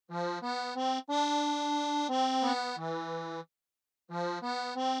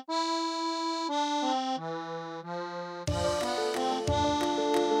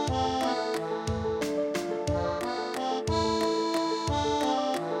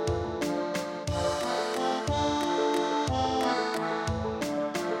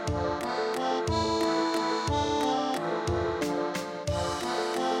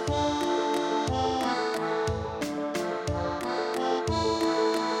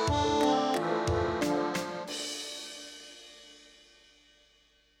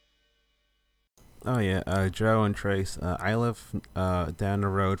Oh yeah, Joe and Trace. I live down the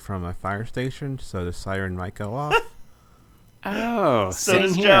road from a fire station, so the siren might go off. Oh, So same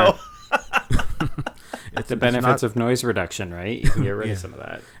does here. Joe. It's the benefits of noise reduction, right? You can get rid of some of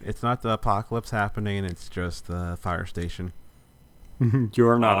that. It's not the apocalypse happening; it's just the fire station.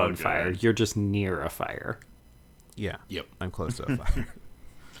 You're not on good. fire. You're just near a fire. Yeah. Yep. I'm close to a fire.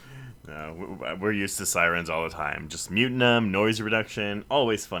 We're used to sirens all the time. Just muting them, noise reduction,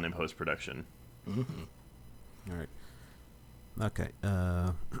 always fun in post-production. All right. Okay.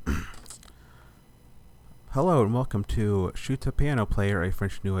 Hello and welcome to Shoot the Piano Player, a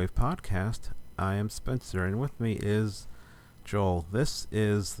French New Wave podcast. I am Spencer, and with me is Joel. This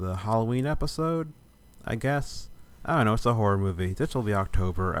is the Halloween episode, I guess. I don't know. It's a horror movie. This will be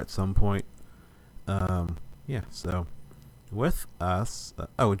October at some point. Yeah. So, with us.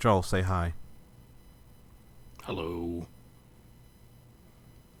 Joel, say hi. Hello.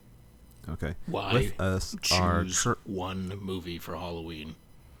 Okay. Why with us are choose one movie for Halloween?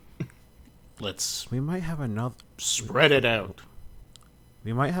 Let's we might have another. spread it out.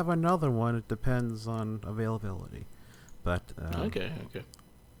 We might have another one. It depends on availability. But Okay.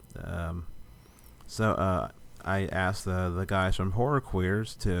 So I asked the guys from Horror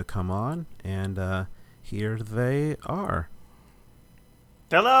Queers to come on, and here they are.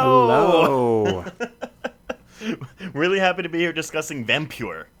 Hello! Hello. Really happy to be here discussing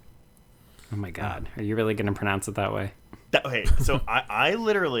Vampyr. Oh my god. Are you really going to pronounce it that way? Okay, so I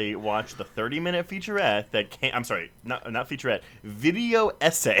literally watched the 30-minute featurette that came... I'm sorry, not featurette. Video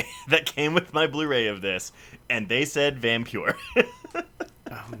essay that came with my Blu-ray of this, and they said Vampyr.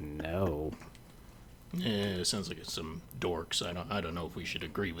 Oh no. Yeah, it sounds like it's some dorks. I don't know if we should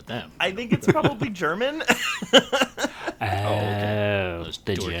agree with them. I think it's probably German. Oh, Those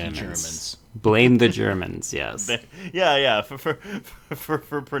the dorky Germans. Blame the Germans, yes. Yeah,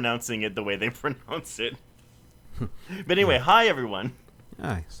 for pronouncing it the way they pronounce it. But anyway, hi everyone.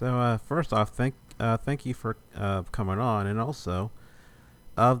 Hi. So first off, thank you for coming on, and also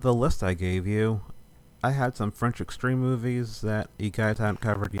of the list I gave you, I had some French extreme movies that you guys haven't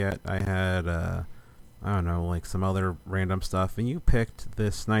covered yet. I had I don't know, like some other random stuff, and you picked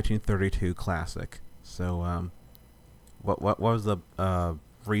this 1932 classic. So what was the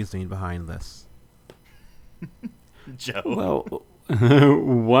reasoning behind this? Joe. Well,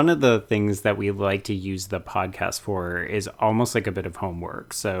 one of the things that we like to use the podcast for is almost like a bit of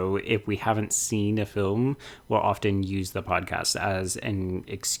homework. So if we haven't seen a film, we'll often use the podcast as an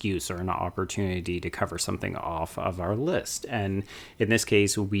excuse or an opportunity to cover something off of our list. And in this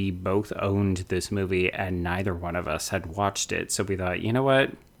case, we both owned this movie and neither one of us had watched it. So we thought, you know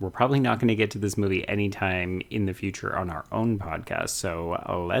what? We're probably not going to get to this movie anytime in the future on our own podcast.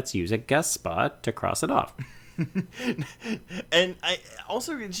 So let's use a guest spot to cross it off. And I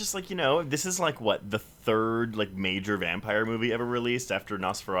also, it's just like, this is like what the third like major vampire movie ever released after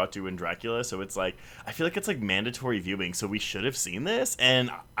Nosferatu and Dracula, so it's like I feel like it's like mandatory viewing, so we should have seen this,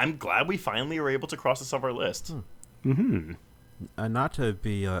 and I'm glad we finally were able to cross this off our list. Not to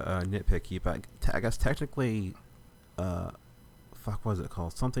be nitpicky, but I guess technically what was it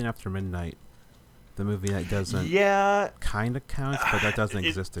called? Something After Midnight, the movie that doesn't kind of counts, but that doesn't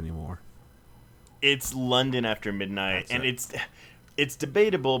exist anymore. It's London After Midnight, and it's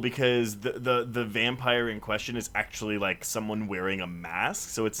debatable because the vampire in question is actually like someone wearing a mask,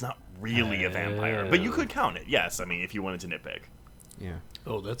 so it's not really a vampire. But you could count it, yes. I mean, if you wanted to nitpick. Yeah.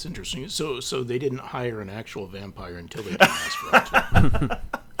 Oh, that's interesting. So they didn't hire an actual vampire until they did Nosferatu.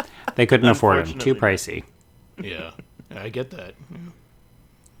 They couldn't afford him. Too pricey. Yeah, I get that.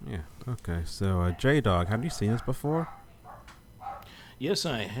 Yeah. Okay. So J-Dog, have you seen this before? Yes,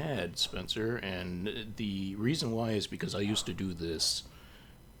 I had, Spencer, and the reason why is because I used to do this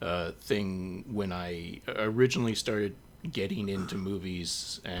thing when I originally started getting into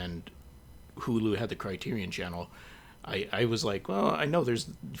movies, and Hulu had the Criterion Channel. I was like, well, I know there's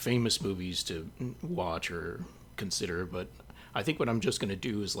famous movies to watch or consider, but I think what I'm just going to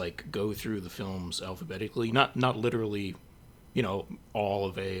do is like go through the films alphabetically, not literally, all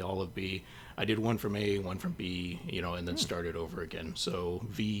of A, all of B. I did one from A, one from B, and then started over again. So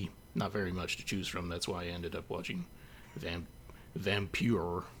V, not very much to choose from. That's why I ended up watching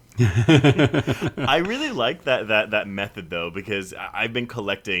Vampyr. I really like that method though, because I've been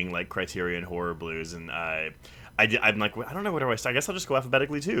collecting like Criterion Horror Blues, and I'm like, I don't know where do I start. I guess I'll just go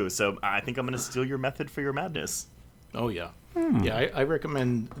alphabetically too. So I think I'm going to steal your method for your madness. Oh yeah, yeah. I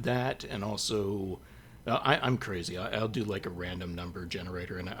recommend that, and also. I'm crazy. I'll do like a random number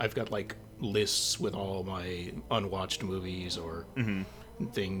generator, and I've got like lists with all my unwatched movies or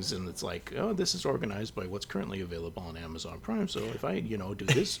things, and it's like, oh, this is organized by what's currently available on Amazon Prime. So if I, do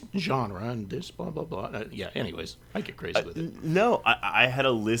this genre and this blah blah blah, anyways, I get crazy with it. No, I had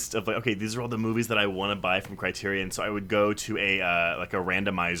a list of like, okay, these are all the movies that I want to buy from Criterion. So I would go to a like a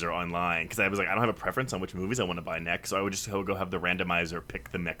randomizer online because I was like, I don't have a preference on which movies I want to buy next. So I would just go have the randomizer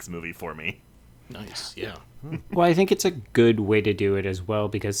pick the next movie for me. Nice, yeah. Well, I think it's a good way to do it as well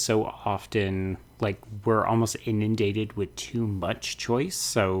because so often, like, we're almost inundated with too much choice.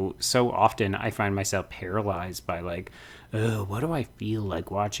 So often I find myself paralyzed by, like, oh, what do I feel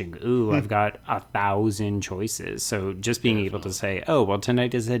like watching? Ooh, I've got 1,000 choices. So just being able to say, oh, well,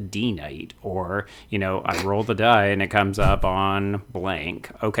 tonight is a D night. Or, I roll the die and it comes up on blank.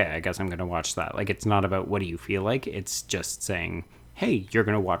 Okay, I guess I'm going to watch that. Like, it's not about what do you feel like. It's just saying, hey, you're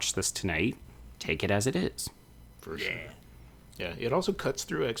going to watch this tonight. Take it as it is. For sure. Yeah, it also cuts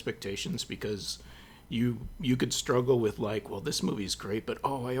through expectations because you could struggle with like, well, this movie's great, but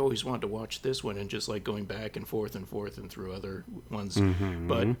I always wanted to watch this one, and just like going back and forth and through other ones. Mm-hmm.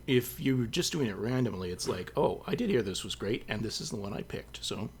 But if you're just doing it randomly, it's like, oh, I did hear this was great, and this is the one I picked.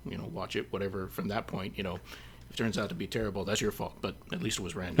 So, watch it, whatever. From that point, if it turns out to be terrible, that's your fault, but at least it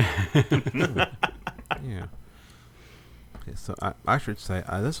was random. Yeah. Okay, so I should say,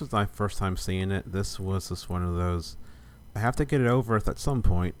 this was my first time seeing it. This was just one of those, I have to get it over with at some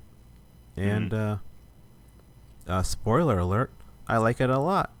point. And, spoiler alert, I like it a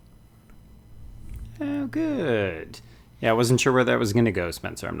lot. Oh, good. Yeah, I wasn't sure where that was going to go,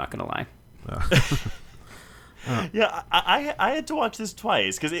 Spencer. I'm not going to lie. Yeah, I had to watch this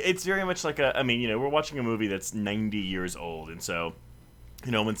twice because it's very much like we're watching a movie that's 90 years old, and so,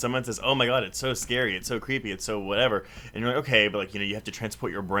 when someone says, oh my god, it's so scary, it's so creepy, it's so whatever, and you're like, okay, but like, you have to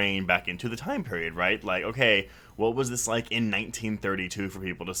transport your brain back into the time period, right? Like, okay, what was this like in 1932 for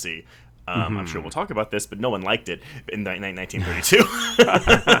people to see? I'm sure we'll talk about this, but no one liked it in 1932.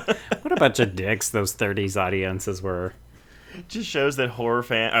 What a bunch of dicks those 30s audiences were. Just shows that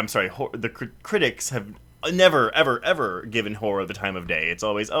critics have never, ever, ever given horror the time of day. It's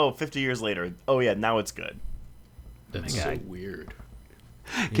always, 50 years later, oh yeah, now it's good. That's so weird.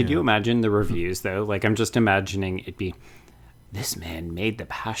 Could you imagine the reviews, though? Like, I'm just imagining it'd be, this man made The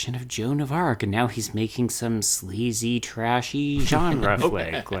Passion of Joan of Arc, and now he's making some sleazy, trashy genre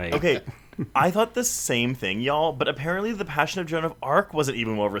flick. Like, okay, I thought the same thing, y'all, but apparently The Passion of Joan of Arc wasn't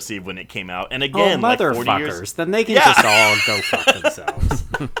even well received when it came out. And again, like 40 years... then they can just all go fuck themselves.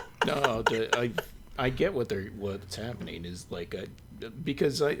 No, I get what's happening is like,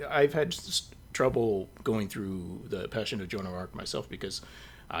 because I've had trouble going through The Passion of Joan of Arc myself because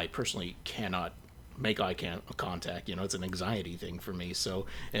I personally cannot make eye contact. It's an anxiety thing for me. So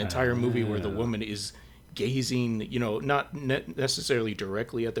an entire movie where the woman is gazing, not necessarily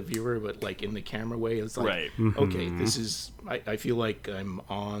directly at the viewer, but like in the camera way, it's like, right. Okay, this is, I feel like I'm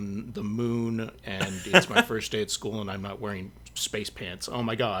on the moon and it's my first day at school and I'm not wearing space pants. Oh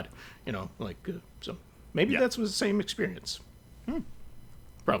my god, so maybe that's was the same experience.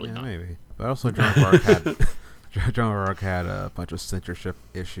 Probably not. Maybe. But also, Joan of Arc had a bunch of censorship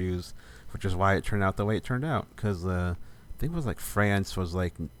issues, which is why it turned out the way it turned out. Because I think it was like France was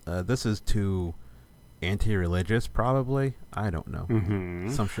like, this is too anti-religious, probably. I don't know.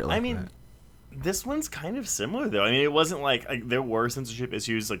 Some shit like that. This one's kind of similar, though. I mean, it wasn't like there were censorship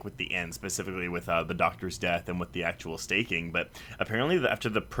issues, like with the end, specifically with the doctor's death and with the actual staking. But apparently, after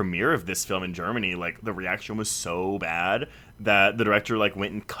the premiere of this film in Germany, like the reaction was so bad that the director like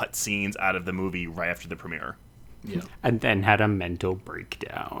went and cut scenes out of the movie right after the premiere. Yeah, and then had a mental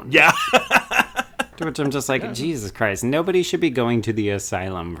breakdown. Yeah. To which I'm just like, Jesus Christ, nobody should be going to the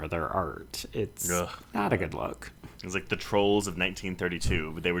asylum for their art. It's not a good look. It was like the Trolls of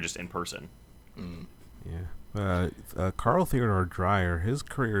 1932, but they were just in person. Yeah. Carl Theodore Dreyer, his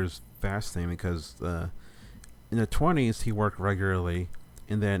career is fascinating because in the 20s he worked regularly,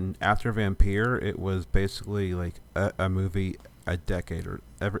 and then after Vampyr, it was basically like a movie a decade, or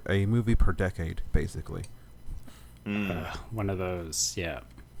a movie per decade, basically. One of those, yeah.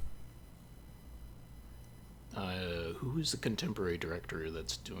 Who is the contemporary director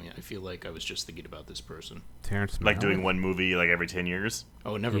that's doing it? I feel like I was just thinking about this person. Terrence Malick. Like doing one movie like every 10 years?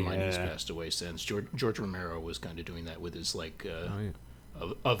 Oh, never mind. He's passed away since. George Romero was kind of doing that with his like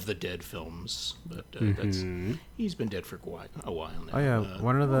of the Dead films, but he's been dead for a while now. Oh yeah,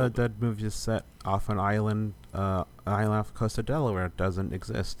 one of the Dead movies is set off an island off the coast of Delaware. It doesn't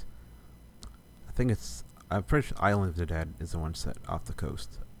exist. I'm pretty sure Island of the Dead is the one set off the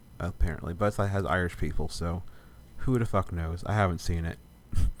coast, apparently, but it has Irish people, so who the fuck knows? I haven't seen it.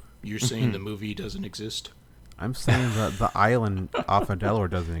 You're saying the movie doesn't exist? I'm saying that the island off of Delaware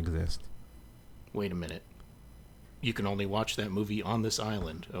doesn't exist. Wait a minute. you can only watch that movie on this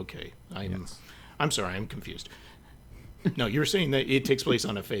island. Okay, I'm sorry, I'm confused. No, you're saying that it takes place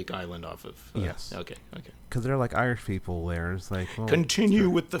on a fake island off of. Yes. Okay. Because they're like Irish people there. It's like, well, Continue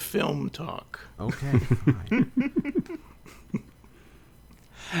with the film talk. okay, fine.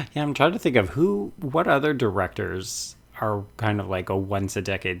 Yeah, I'm trying to think of what other directors are kind of like a once a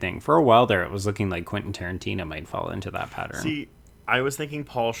decade thing. For a while there, it was looking like Quentin Tarantino might fall into that pattern. See, I was thinking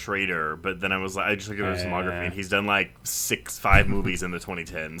Paul Schrader, but then I just looked at his filmography, and he's done like 5 movies in the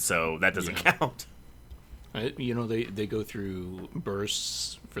 2010s, so that doesn't count. They go through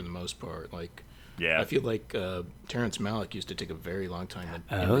bursts for the most part. Like, Yeah. I feel like Terrence Malick used to take a very long time.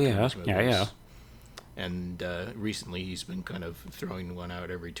 Yeah. And recently he's been kind of throwing one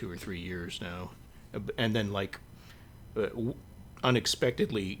out every 2 or 3 years now. And then, like,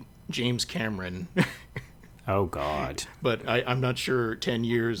 unexpectedly, James Cameron. Oh, God. But I'm not sure 10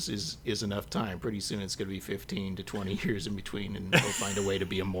 years is enough time. Pretty soon it's going to be 15 to 20 years in between, and he'll find a way to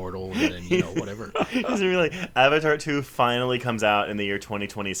be immortal, and then, whatever. He's gonna be like, Avatar 2 finally comes out in the year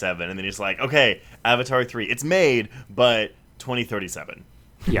 2027, and then he's like, okay, Avatar 3, it's made, but 2037.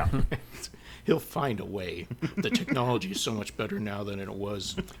 Yeah. He'll find a way. The technology is so much better now than it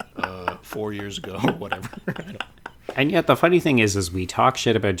was 4 years ago, or whatever. And yet the funny thing is we talk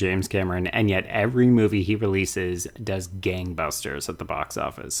shit about James Cameron, and yet every movie he releases does gangbusters at the box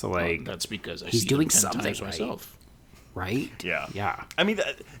office. So, like, that's because he's see doing them 10 something times right. myself. Right? Yeah. I mean,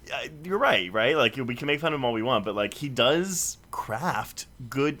 you're right? Like, we can make fun of him all we want, but, like, he does craft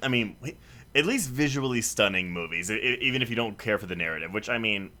good, I mean, at least visually stunning movies, even if you don't care for the narrative, which, I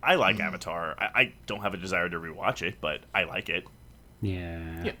mean, I like Avatar. I don't have a desire to rewatch it, but I like it.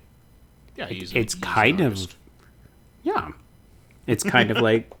 Yeah. Yeah, It's kind of... Yeah. It's kind of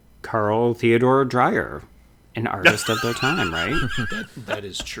like Carl Theodor Dreyer, an artist of their time, right? That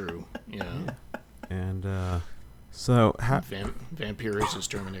is true. Yeah. And so Vampyr is his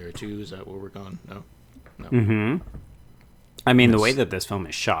Terminator 2. Is that where we're going? No. Mm-hmm. I mean, the way that this film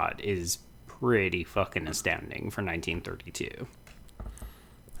is shot is pretty fucking astounding for 1932.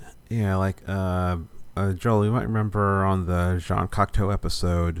 Yeah, like Joel, you might remember on the Jean Cocteau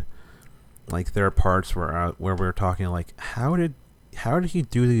episode, like there are parts where we were talking like, how did he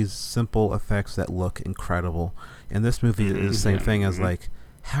do these simple effects that look incredible? And this movie is the same thing as like,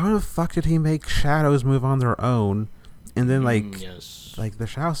 how the fuck did he make shadows move on their own? And then like the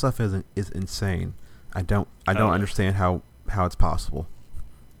shadow stuff is insane. I don't understand how it's possible.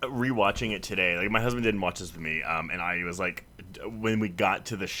 Rewatching it today, like, my husband didn't watch this with me, and I was like, when we got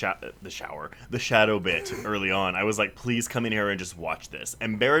to the shadow bit early on, I was like, please come in here and just watch this.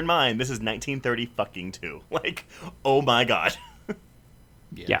 And bear in mind, this is 1930 fucking 2. Like, oh my god.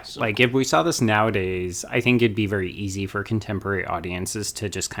 Yeah, like if we saw this nowadays, I think it'd be very easy for contemporary audiences to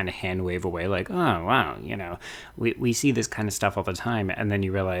just kind of hand wave away like, oh, wow, we see this kind of stuff all the time. And then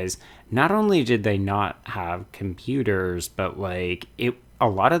you realize not only did they not have computers, but like a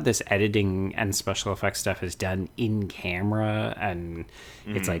lot of this editing and special effects stuff is done in camera, and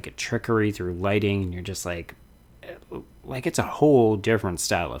it's like trickery through lighting, and you're just like it's a whole different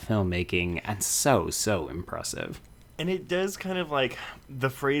style of filmmaking, and so impressive. And it does kind of like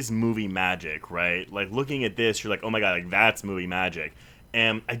the phrase movie magic, right? Like, looking at this, you're like, oh my god, like, that's movie magic.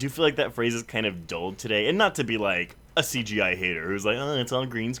 And I do feel like that phrase is kind of dulled today. And not to be like a CGI hater who's like, oh, it's all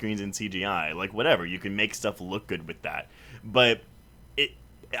green screens and CGI. Like, whatever, you can make stuff look good with that. But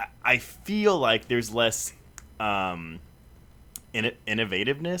I feel like there's less innovativeness.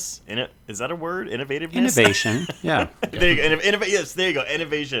 Is that a word? Innovativeness? Innovation, yeah. There you go. Yes, there you go.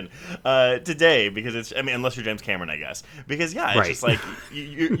 Innovation today, because it's, I mean, unless you're James Cameron, I guess. Because, yeah, it's just like,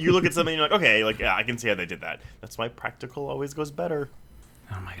 you look at something and you're like, okay, like, yeah, I can see how they did that. That's why practical always goes better.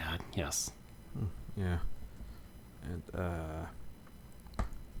 Oh my god, yes. Yeah. And,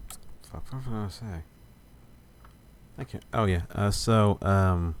 fuck, what was I going to say? I can't. Oh, yeah. So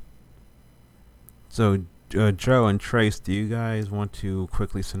Joe and Trace, do you guys want to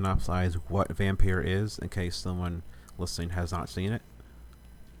quickly synopsize what Vampyr is, in case someone listening has not seen it?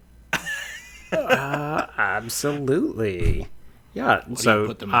 Absolutely. Yeah,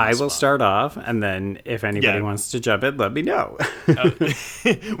 so I will start off, and then if anybody wants to jump in, let me know.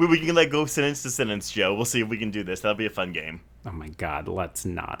 We can like go sentence to sentence, Joe. We'll see if we can do this. That'll be a fun game. Oh my god, let's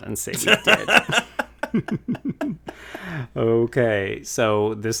not and say we did. Okay,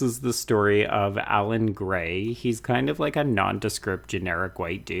 so this is the story of Alan Gray. He's kind of like a nondescript generic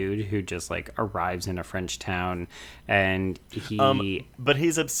white dude who just like arrives in a French town, and but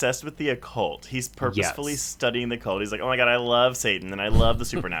he's obsessed with the occult. He's purposefully studying the occult. He's like, oh my god, I love Satan and I love the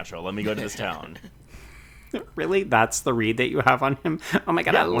supernatural. Let me go to this town. Really? That's the read that you have on him? Oh my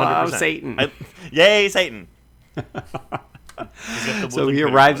god, I love 100%. Satan. Yay, Satan. So he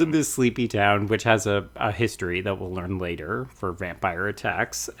arrives in this sleepy town, which has a history that we'll learn later for vampire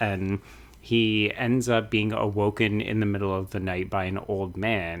attacks, and he ends up being awoken in the middle of the night by an old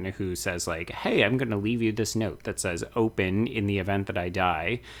man who says, like, hey, I'm going to leave you this note that says open in the event that I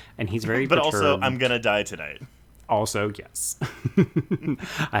die. And he's very but perturbed. also, I'm going to die tonight. Also, yes.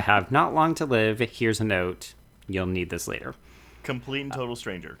 I have not long to live. Here's a note. You'll need this later. Complete and total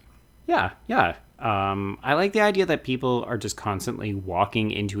stranger. Yeah. I like the idea that people are just constantly walking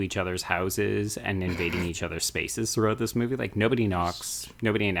into each other's houses and invading each other's spaces throughout this movie. Like, nobody knocks,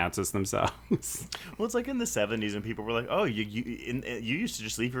 nobody announces themselves. Well, it's like in the 70s when people were like, oh, you used to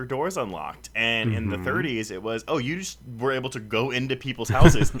just leave your doors unlocked. And in the 30s, it was, oh, you just were able to go into people's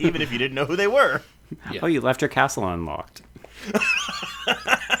houses even if you didn't know who they were. Yeah. Oh, you left your castle unlocked.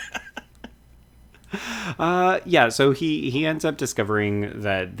 So he ends up discovering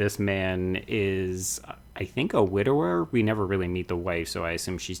that this man is, I think, a widower. We never really meet the wife, so I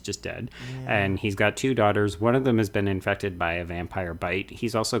assume she's just dead. Yeah. And he's got 2 daughters. One of them has been infected by a vampire bite.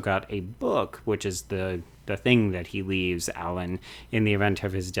 He's also got a book, which is the thing that he leaves Alan in the event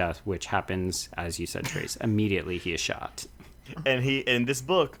of his death, which happens, as you said, Trace, immediately he is shot. And this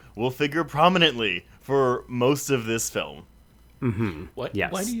book will figure prominently for most of this film. Mm-hmm. What?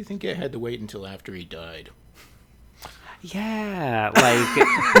 Yes. Why do you think I had to wait until after he died? Yeah,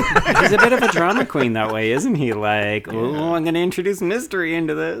 like, he's a bit of a drama queen that way, isn't he? Like, oh, I'm going to introduce mystery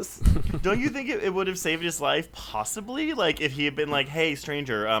into this. Don't you think it would have saved his life, possibly? Like, if he had been like, hey,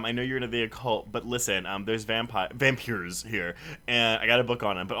 stranger, I know you're into the occult, but listen, there's vampires here, and I got a book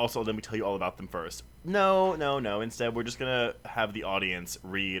on them, but also let me tell you all about them first. No. Instead, we're just going to have the audience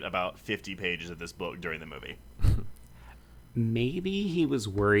read about 50 pages of this book during the movie. Maybe he was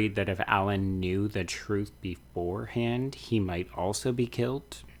worried that if Alan knew the truth beforehand, he might also be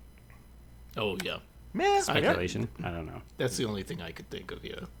killed. Oh, yeah. Speculation. I don't know. That's the only thing I could think of,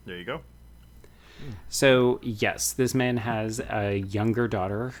 yeah. There you go. So, yes, this man has a younger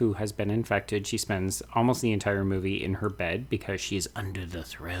daughter who has been infected. She spends almost the entire movie in her bed because she's under the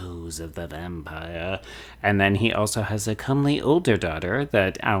throes of the vampire. And then he also has a comely older daughter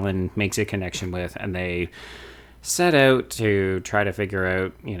that Alan makes a connection with, and they set out to try to figure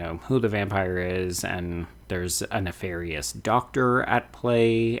out, who the vampire is, and there's a nefarious doctor at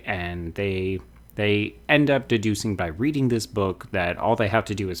play, and they end up deducing by reading this book that all they have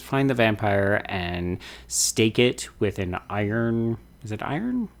to do is find the vampire and stake it with an iron... Is it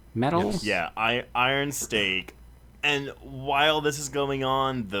iron? Metal? Yes. Yeah, iron stake. And while this is going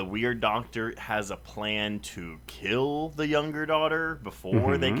on, the weird doctor has a plan to kill the younger daughter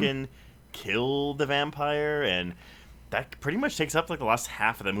before they can kill the vampire, and that pretty much takes up like the last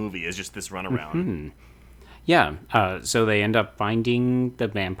half of the movie is just this runaround. Yeah, so they end up finding the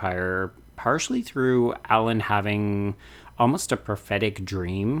vampire partially through Alan having almost a prophetic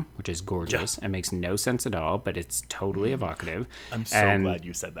dream, which is gorgeous. It makes no sense at all, but it's totally evocative. I'm so glad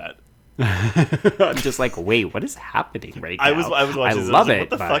you said that. I'm just like, wait, what is happening right now? I was watching this. Love it. What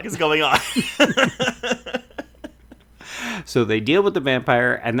the fuck is going on? So they deal with the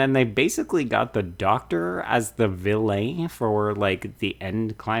vampire, and then they basically got the doctor as the villain for, like, the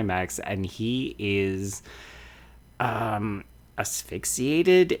end climax, and he is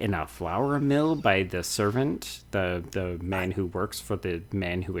asphyxiated in a flour mill by the servant, the man who works for the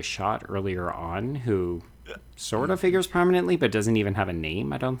man who was shot earlier on, who sort of figures prominently, but doesn't even have a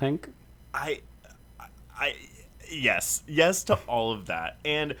name, I don't think. Yes to all of that.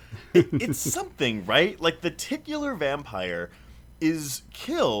 And it's something, right? Like, the titular vampire is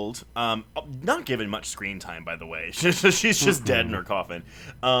killed, not given much screen time, by the way. She's just dead in her coffin.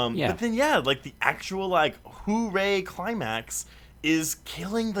 But then, like, the actual, like, hooray climax is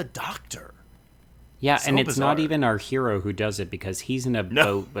killing the doctor. Yeah, so and it's bizarre. Not even our hero who does it, because he's in a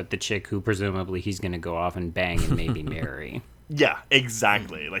boat with the chick who presumably he's going to go off and bang and maybe marry. Yeah,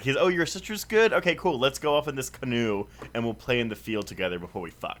 exactly. Like, your sister's good? Okay, cool. Let's go off in this canoe, and we'll play in the field together before we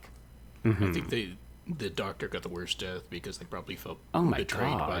fuck. Mm-hmm. I think the doctor got the worst death because they probably felt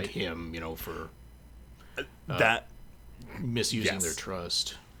betrayed by him, for that misusing their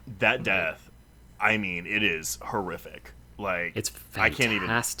trust. That death, I mean, it is horrific. Like, it's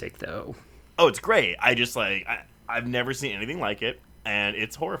fantastic, though. Oh, it's great. I just, like, I've never seen anything like it, and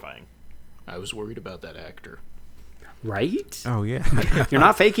it's horrifying. I was worried about that actor. Right? Oh, yeah. You're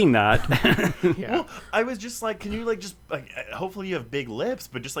not faking that. Yeah. Well, I was just like, can you, like, just, like, hopefully you have big lips,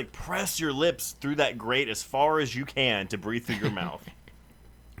 but just, like, press your lips through that grate as far as you can to breathe through your mouth.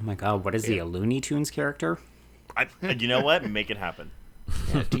 Oh, my God. What is he, a Looney Tunes character? You know what? Make it happen.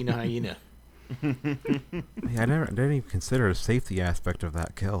 Yeah, Tina Hyena. Yeah, I didn't even consider a safety aspect of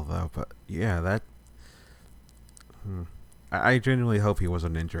that kill, though. But, yeah, I genuinely hope he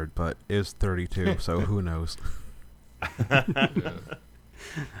wasn't injured, but it was 32, so who knows?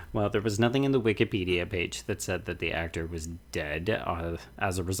 Well, there was nothing in the Wikipedia page that said that the actor was dead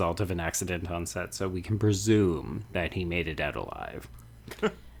as a result of an accident on set, so we can presume that he made it out alive. Yeah.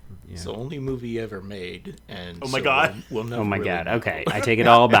 It's the only movie ever made, and Oh my God. we'll never Oh my really god, know. okay, I take it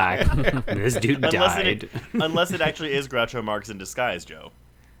all back. This dude died. Unless it actually is Groucho Marx in disguise, Joe.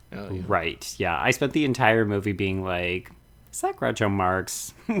 Oh, yeah. Right, yeah. I spent the entire movie being like, is that Groucho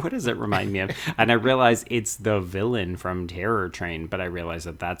Marx? What does it remind me of? And I realized it's the villain from Terror Train, but I realized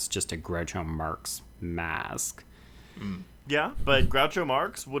that that's just a Groucho Marx mask. Yeah, but Groucho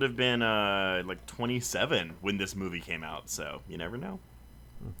Marx would have been like 27 when this movie came out, so you never know.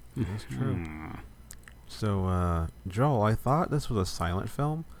 That's true. So, Joel, I thought this was a silent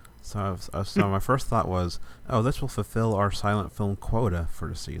film. So my first thought was, oh, this will fulfill our silent film quota for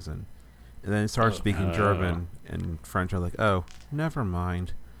the season. And then it started speaking German and French. I was like, oh, never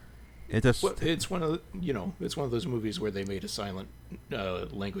mind. It just Well, it's one of it's one of those movies where they made a silent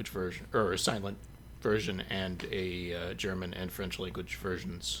language version or a silent version and a German and French language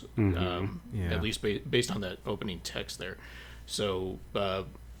versions. Yeah. At least based on that opening text there. So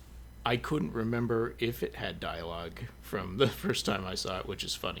I couldn't remember if it had dialogue from the first time I saw it, which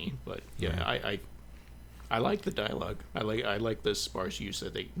is funny. But yeah. I like the dialogue. I like the sparse use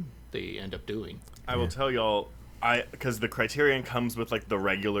that they end up doing. I will tell y'all, because the Criterion comes with like the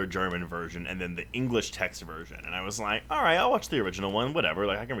regular German version and then the English text version, and I was like, all right, I'll watch the original one, whatever.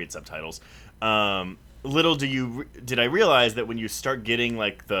 Like I can read subtitles. Little did I realize that when you start getting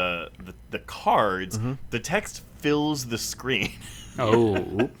like the cards, the text fills the screen. Oh,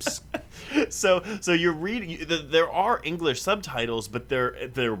 oops. So you're reading. There are English subtitles, but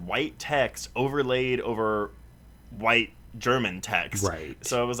they're white text overlaid over white German text. Right.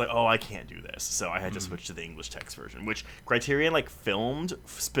 So I was like, oh, I can't do this. So I had to switch to the English text version, which Criterion like filmed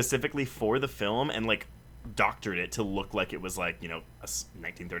specifically for the film and like doctored it to look like it was like a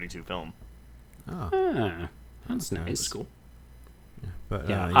 1932 film. oh, That's That's nice. cool. but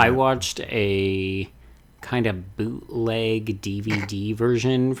Yeah, I watched a kind of bootleg DVD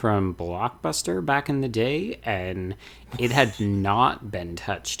version from Blockbuster back in the day, and it had not been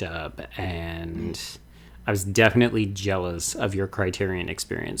touched up, and I was definitely jealous of your Criterion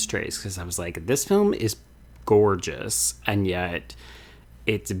experience, Trace, because I was like, this film is gorgeous, and yet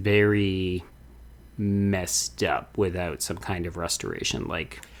it's very messed up without some kind of restoration.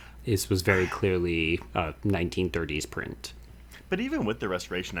 Like, this was very clearly a 1930s print. But even with the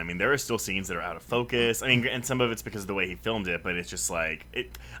restoration, I mean, there are still scenes that are out of focus. I mean, and some of it's because of the way he filmed it, but it's just like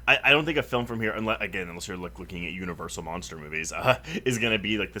I don't think a film from here, unless you're looking at Universal monster movies, is gonna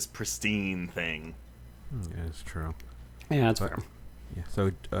be like this pristine thing. Yeah, it's true. Yeah, that's fair. Yeah.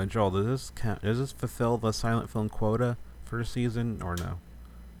 So, Joel, does this fulfill the silent film quota for the season or no?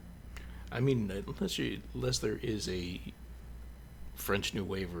 I mean, unless there is a French New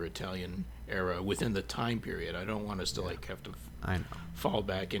Wave or Italian era within the time period, I don't want us to like have to I know. fall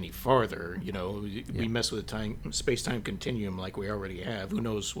back any farther. We mess with the space-time continuum like we already have. Who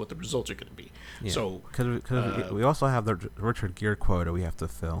knows what the results are going to be? Yeah. So, because we also have the Richard Gere quota we have to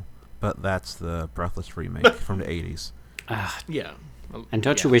fill, but that's the Breathless remake from the 80s. yeah. And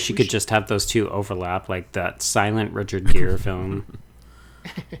don't Yeah, you wish you we could should- just have those two overlap, like that silent Richard Gere film?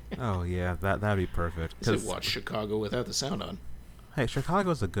 Oh yeah, that'd be perfect. Is it 'Cause, watch Chicago without the sound on? hey,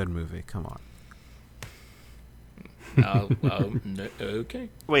 Chicago's a good movie. Come on. Okay.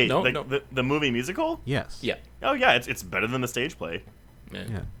 Wait, no, like no. the movie musical? Yes. Yeah. Oh yeah, it's better than the stage play. Yeah.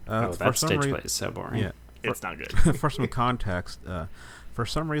 Yeah. Oh, for that some stage rea- play is so boring. Yeah. It's not good. For some context, for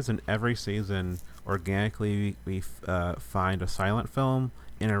some reason, every season, organically, we find a silent film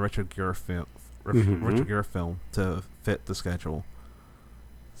in a Richard Gere film. Richard Gere film to fit the schedule.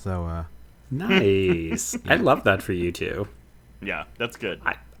 So, Nice. I love that for you too. Yeah, that's good.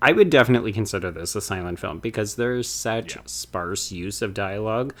 I would definitely consider this a silent film because there's such Yeah. sparse use of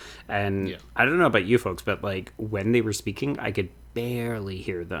dialogue. And Yeah. I don't know about you folks, but like when they were speaking, I could barely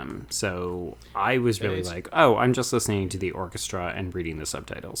hear them. So I was really it's- like, oh, I'm just listening to the orchestra and reading the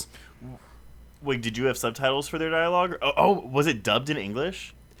subtitles. Wait, did you have subtitles for their dialogue? Oh, was it dubbed in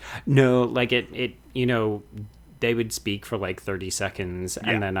English? No, like it they would speak for like 30 seconds Yeah.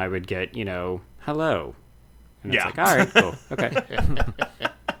 and then I would get, hello. And Yeah. it's like, all right, cool. Okay.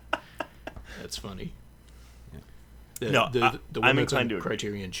 That's funny. No, the I'm one that's on inclined to agree.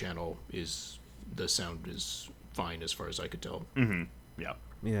 Criterion Channel the sound is fine as far as I could tell. Yeah.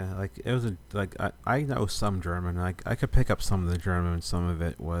 yeah, like it was I know some German. Like I could pick up some of the German, and some of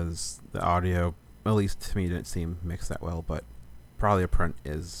it was the audio. At least to me, didn't seem mixed that well. But probably a print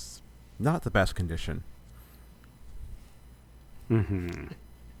is not the best condition.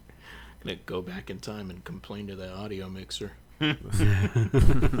 Gonna go back in time and complain to the audio mixer.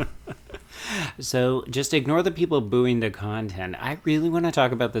 So just ignore the people booing the content. I really want to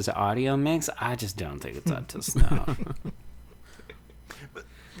talk about this audio mix. I just don't think it's up to snuff.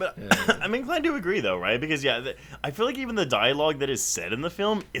 But I'm inclined to agree, though, right? Because, I feel like even the dialogue that is said in the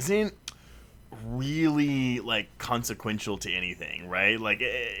film isn't really, like, consequential to anything, right? Like,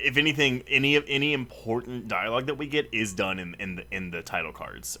 if anything, any important dialogue that we get is done in the title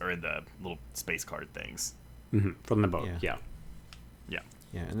cards, or in the little space card things. From the boat, yeah.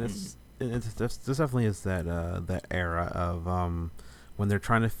 Yeah, and this definitely is that era of when they're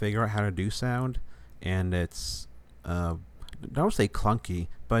trying to figure out how to do sound, and it's I don't say clunky,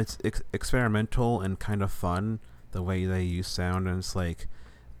 but it's experimental and kind of fun the way they use sound, and it's like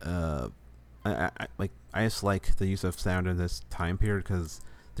I just like the use of sound in this time period because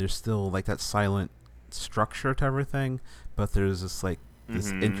there's still like that silent structure to everything, but there's this like this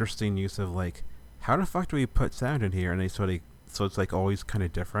interesting use of like how the fuck do we put sound in here, and they sort of. So it's like always kind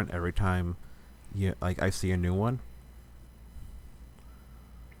of different every time, I see a new one.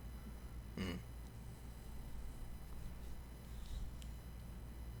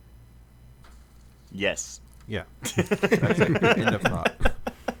 Yes. Yeah. That's it. End of thought.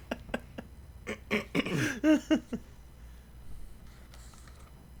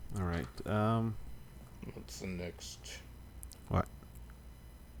 All right. What's the next? What?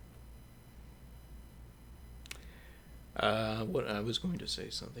 What I was going to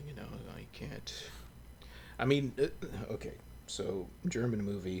say something, I can't. I mean, okay. So German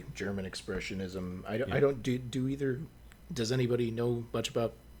movie, German expressionism. I don't do either. Does anybody know much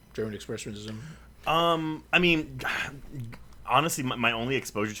about German expressionism? I mean, honestly, my only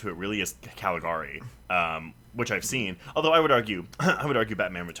exposure to it really is Caligari, which I've seen. Although I would argue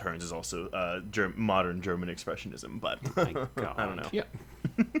Batman Returns is also modern German expressionism, but I don't know. Yeah.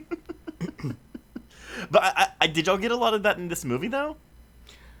 But I did y'all get a lot of that in this movie though?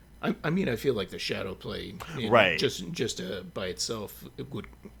 I mean, I feel like the shadow play, right? Just by itself, it would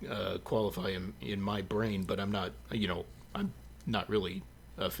qualify in my brain, but I'm not. I'm not really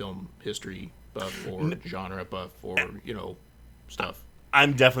a film history buff or genre buff or stuff.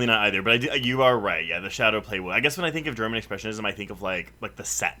 I'm definitely not either, but you are right. Yeah, the shadow play. I guess when I think of German expressionism, I think of like the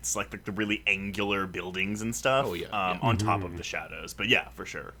sets, like the really angular buildings and stuff. Oh, yeah. On top of the shadows. But yeah, for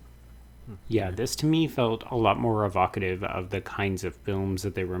sure. Yeah, this to me felt a lot more evocative of the kinds of films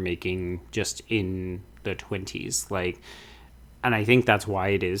that they were making just in the 20s. And I think that's why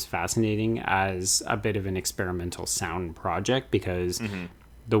it is fascinating as a bit of an experimental sound project, because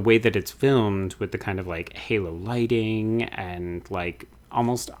the way that it's filmed with the kind of like halo lighting and like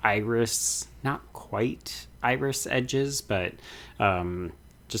almost iris, not quite iris edges, but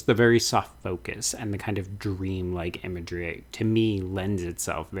just the very soft focus and the kind of dream-like imagery, to me, lends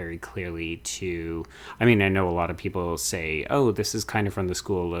itself very clearly to... I mean, I know a lot of people say, oh, this is kind of from the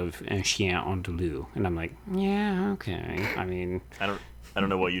school of Un Chien Andalou. And I'm like, yeah, okay. I mean... I don't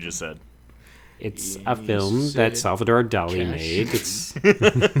know what you just said. It's a film that Salvador Dali made.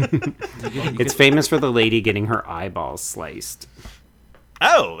 It's famous for the lady getting her eyeballs sliced.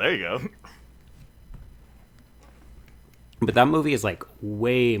 Oh, there you go. But that movie is like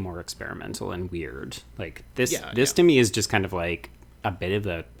way more experimental and weird. Like this Yeah. to me is just kind of like a bit of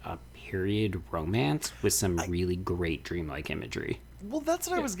a period romance with some really great dreamlike imagery. Well, that's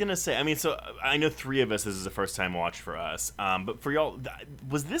what I was gonna say. I mean, so I know three of us. This is a first time watch for us. But for y'all,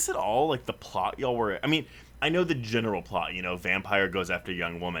 was this at all like the plot y'all were? I mean, I know the general plot. Vampire goes after a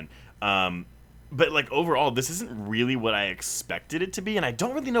young woman. But like overall, this isn't really what I expected it to be, and I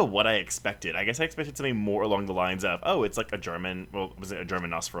don't really know what I expected. I guess I expected something more along the lines of, oh, it's like a German. Well, was it a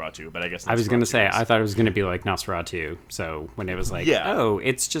German Nosferatu? But I guess I was going to say, Nosferatu I thought it was going to be like Nosferatu. So when it was like, oh,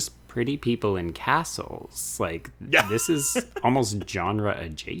 it's just pretty people in castles, like this is almost genre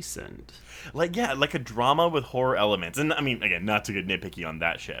adjacent. like a drama with horror elements. And I mean, again, not to get nitpicky on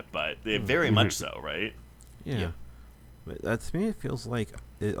that shit, but very much so, right? Yeah. But to me, it feels like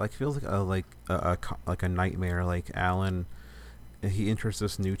a nightmare. Like Alan, he enters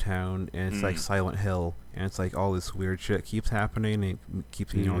this new town, and it's like Silent Hill, and it's like all this weird shit keeps happening, and he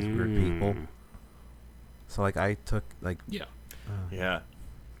keeps meeting all these weird people. So like I took like yeah.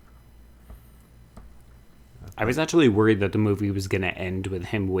 I was actually worried that the movie was going to end with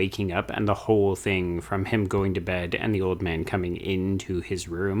him waking up, and the whole thing from him going to bed and the old man coming into his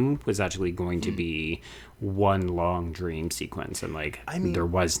room was actually going to be one long dream sequence, and like there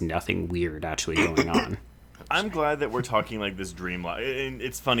was nothing weird actually going on. I'm glad that we're talking like this dream logic. And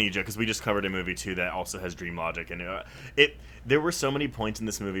it's funny, Joe, because we just covered a movie too that also has dream logic, and it. There were so many points in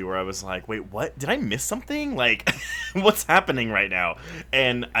this movie where I was like, "Wait, what? Did I miss something? Like, what's happening right now?"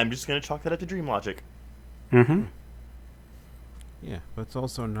 And I'm just gonna chalk that up to dream logic. Mm-hmm. Yeah, but it's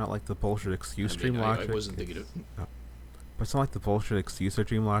also not like the bullshit excuse dream logic. I wasn't thinking of. But it's not like the bullshit excuse of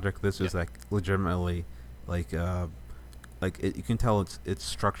dream logic. This is like legitimately, like you can tell it's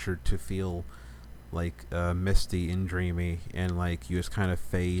structured to feel like misty and dreamy, and like you just kind of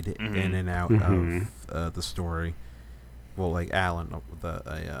fade in and out of the story. Well, like Alan,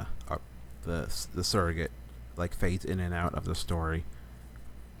 the surrogate, like fades in and out of the story.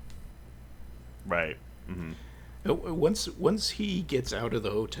 Right. Mm-hmm. Once he gets out of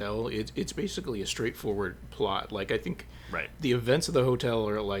the hotel, it's basically a straightforward plot. Like I think the events of the hotel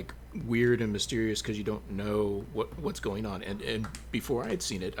are like weird and mysterious because you don't know what's going on. And before I had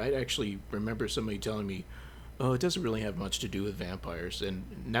seen it, I actually remember somebody telling me, "Oh, it doesn't really have much to do with vampires." And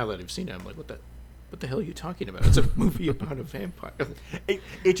now that I've seen it, I'm like, What the hell are you talking about? It's a movie about a vampire.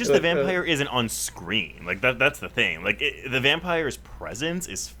 It's just the vampire isn't on screen. Like that's the thing. Like the vampire's presence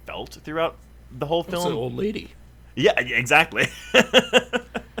is felt throughout the whole film. It's an old lady. Yeah, exactly.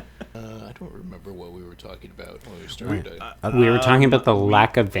 I don't remember what we were talking about when we started. We were talking about the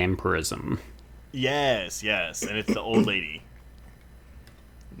lack of vampirism. Yes, and it's the old lady.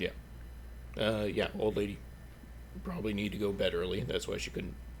 Yeah, old lady probably need to go bed early. That's why she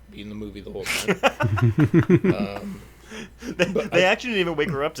couldn't be in the movie the whole time. They actually didn't even wake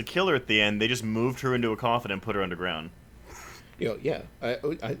her up to kill her at the end. They just moved her into a coffin and put her underground.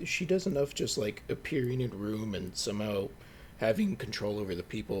 She does enough just like appearing in a room and somehow having control over the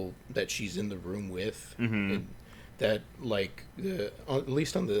people that she's in the room with. Mm-hmm. And that, like, at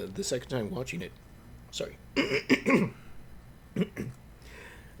least on the second time watching it, sorry.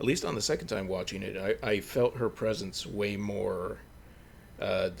 At least on the second time watching it, I felt her presence way more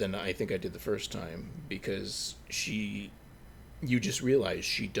than I think I did the first time, because you just realize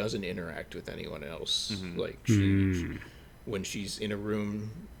she doesn't interact with anyone else. Mm-hmm. Like she, when she's in a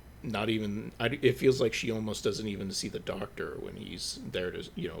room, it feels like she almost doesn't even see the doctor when he's there to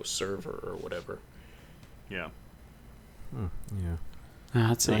serve her or whatever. Yeah. Yeah.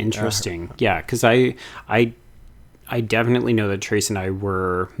 That's interesting. Yeah, because I definitely know that Trace and I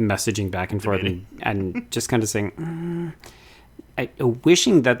were messaging back and forth and just kind of saying,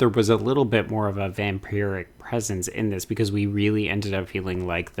 wishing that there was a little bit more of a vampiric presence in this, because we really ended up feeling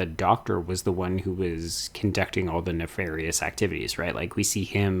like the doctor was the one who was conducting all the nefarious activities, right? Like we see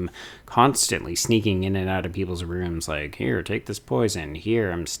him constantly sneaking in and out of people's rooms, like, here, take this poison.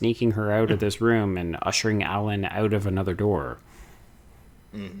 Here, I'm sneaking her out of this room and ushering Alan out of another door.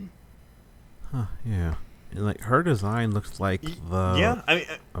 Mm-hmm. Huh, yeah. And, like, her design looks like the... Yeah, I mean...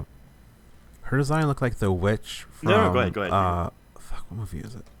 her design looked like the witch from... No, go ahead. What movie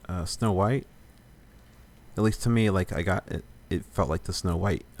is it? Snow White? At least to me, like, I got it. It felt like the Snow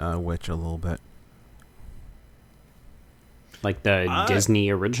White witch a little bit. Like the Disney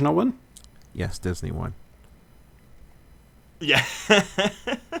original one? Yes, Disney one. Yeah.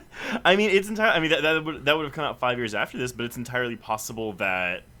 I mean, it's entirely... I mean, that would have come out 5 years after this, but it's entirely possible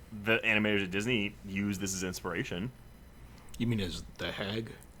that the animators at Disney used this as inspiration. You mean as the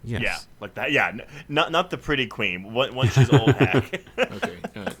hag? Yes. Yeah, like that. Yeah, not the pretty queen. Once she's old hag. Okay,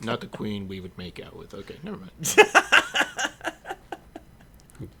 not the queen we would make out with. Okay, never mind.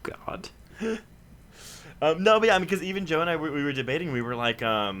 Oh, God. No, but yeah, I mean, because even Joe and I, we were debating. We were like,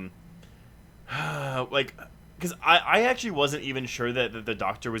 because I actually wasn't even sure that the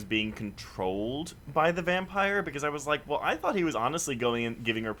doctor was being controlled by the vampire, because I was like, well, I thought he was honestly going and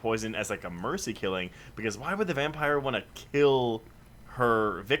giving her poison as like a mercy killing, because why would the vampire want to kill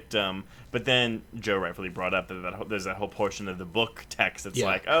her victim? But then Joe rightfully brought up that there's that whole portion of the book text that's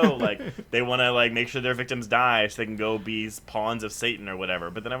like, oh, like they want to like make sure their victims die so they can go be pawns of Satan or whatever.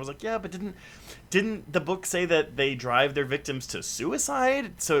 But then I was like, yeah, but didn't the book say that they drive their victims to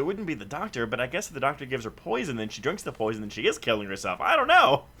suicide? So it wouldn't be the doctor, but I guess if the doctor gives her poison, then she drinks the poison, then she is killing herself. I don't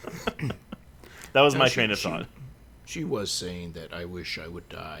know. That was my train of thought. She was saying that I wish I would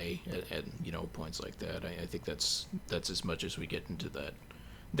die at points like that. I think that's as much as we get into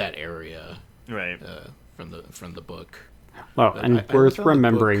that area, right? From the book. Well, but and worth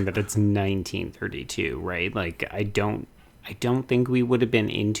remembering that it's 1932, right? Like, I don't I don't think we would have been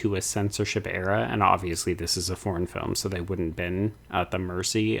into a censorship era, and obviously this is a foreign film, so they wouldn't have been at the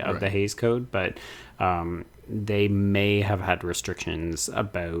mercy of the Right. Hays Code, but they may have had restrictions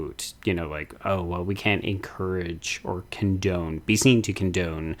about, like, oh, well, we can't encourage or be seen to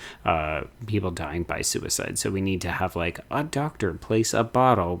condone people dying by suicide, so we need to have, like, a doctor place a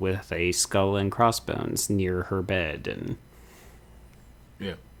bottle with a skull and crossbones near her bed, and...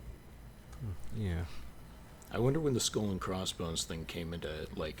 Yeah. Yeah. I wonder when the skull and crossbones thing came into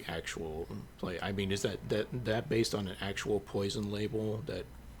like actual play. I mean, is that based on an actual poison label that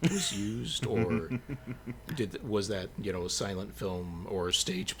was used, or was that silent film or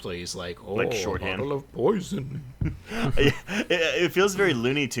stage plays like Like a shorthand. bottle of poison? It feels very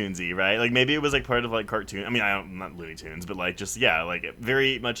Looney Tunesy, right? Like maybe it was like part of like cartoon. I mean, not Looney Tunes, but like just like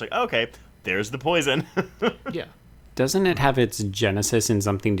very much like, oh, okay, there's the poison. Yeah. Doesn't it have its genesis in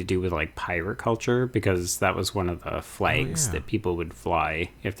something to do with like pirate culture? Because that was one of the flags yeah. that people would fly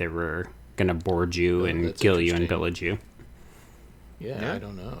if they were gonna board you Oh, and that's kill you and interesting. pillage you. Yeah, Yeah. I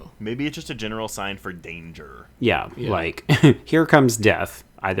don't know. Maybe it's just a general sign for danger. Yeah, Yeah. like here comes death,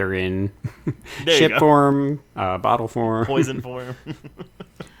 either in There you ship go. form, bottle form. Poison form.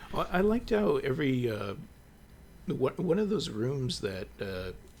 Well, I liked how every one of those rooms that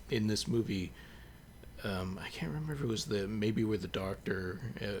in this movie, I can't remember if it was maybe where the doctor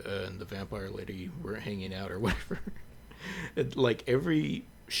and the vampire lady were hanging out or whatever. Like every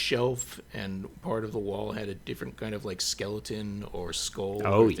shelf and part of the wall had a different kind of like skeleton or skull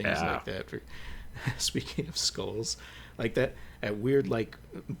Oh, or things yeah. like that. Speaking of skulls, like that weird like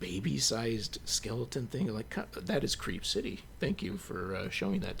baby-sized skeleton thing, like that is Creep City. Thank you for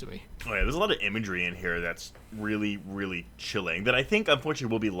showing that to me. Oh yeah, there's a lot of imagery in here that's really, really chilling. That I think,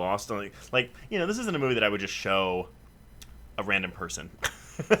 unfortunately, will be lost on this isn't a movie that I would just show a random person.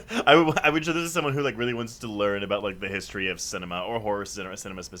 I would show this to someone who like really wants to learn about like the history of cinema or horror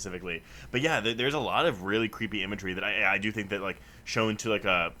cinema specifically. But yeah, there's a lot of really creepy imagery that I do think that like shown to like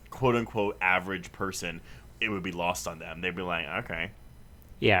a quote unquote average person, it would be lost on them. They'd be like, okay.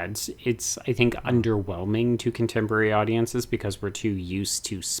 Yeah, it's I think underwhelming to contemporary audiences because we're too used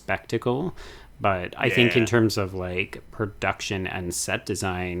to spectacle. But I think in Yeah. terms of like production and set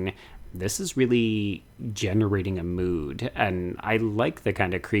design, this is really generating a mood, and I like the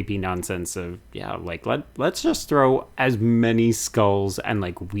kind of creepy nonsense of like let's just throw as many skulls and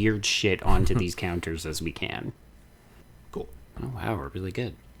like weird shit onto these counters as we can. Cool. Oh wow, we're really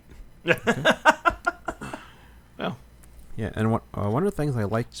good. Well, Yeah, and one of the things I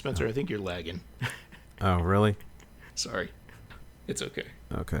like... Spencer, I think you're lagging. Oh, really? Sorry. It's okay.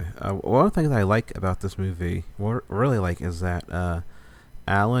 Okay. One of the things I like about this movie, really like, is that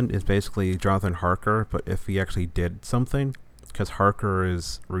Alan is basically Jonathan Harker, but if he actually did something, because Harker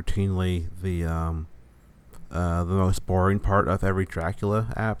is routinely the most boring part of every Dracula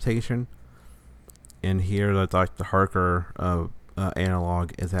adaptation. And here, the Harker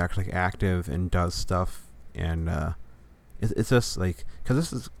analog is actually active and does stuff, and it's just like, because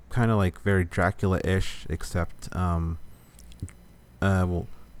this is kind of like very Dracula-ish, except because I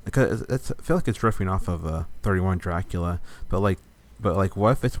feel like it's riffing off of 31 Dracula, but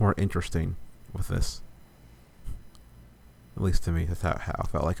what if it's more interesting with this? At least to me, that's how I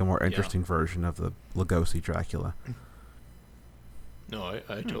felt, like a more interesting version of the Lugosi Dracula. No,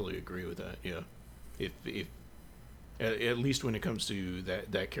 I totally agree with that. Yeah, if at least when it comes to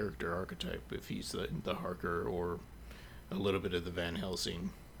that character archetype, if he's the Harker or a little bit of the Van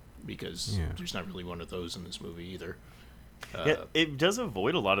Helsing, because there's not really one of those in this movie either. Yeah, it does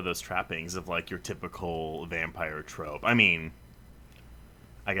avoid a lot of those trappings of like your typical vampire trope. I mean,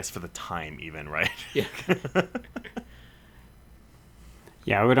 I guess for the time even, right? Yeah.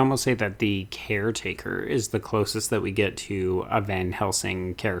 Yeah, I would almost say that the caretaker is the closest that we get to a Van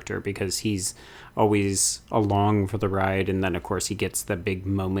Helsing character, because he's always along for the ride, and then of course he gets the big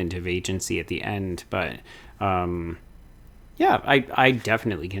moment of agency at the end. But I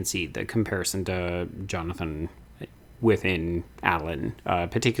definitely can see the comparison to Jonathan within Alan,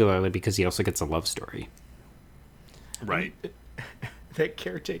 particularly because he also gets a love story. Right. That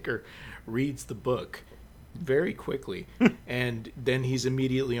caretaker reads the book very quickly, and then he's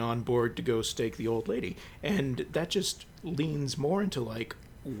immediately on board to go stake the old lady. And that just leans more into like,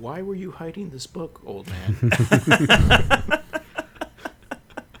 why were you hiding this book, old man?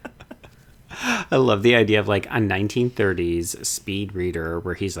 I love the idea of like a 1930s speed reader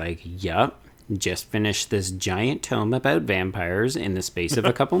where he's like, "Yup, just finished this giant tome about vampires in the space of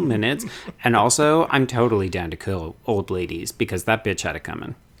a couple minutes, and also I'm totally down to kill old ladies because that bitch had it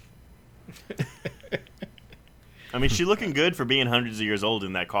coming." I mean, she's looking good for being hundreds of years old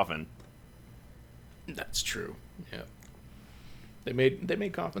in that coffin. That's true. Yeah. They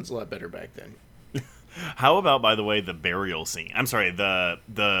made coffins a lot better back then. How about, by the way, the burial scene? I'm sorry,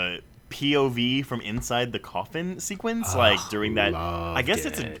 the POV from inside the coffin sequence, like during that. I guess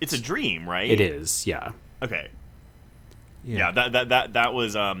it's a dream, right? It is, yeah. Okay. Yeah, that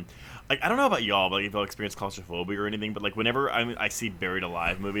was like, I don't know about y'all, but like, if y'all experience claustrophobia or anything, but like whenever I see buried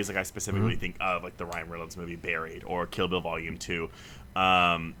alive movies, like I specifically think of like the Ryan Reynolds movie Buried or Kill Bill Volume 2.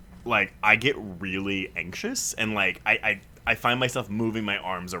 Like I get really anxious and like I find myself moving my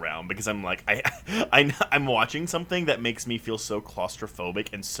arms around because I'm like I'm watching something that makes me feel so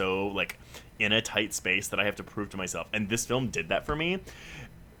claustrophobic and so like in a tight space that I have to prove to myself. And this film did that for me.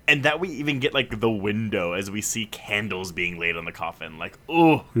 And that we even get like the window as we see candles being laid on the coffin. Like,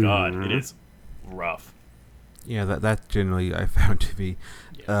 oh god, it is rough. Yeah, that generally I found to be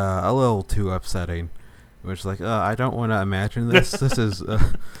a little too upsetting. Which like I don't want to imagine this. This is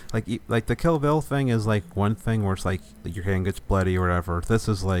like the Kill Bill thing is like one thing where it's like your hand gets bloody or whatever. This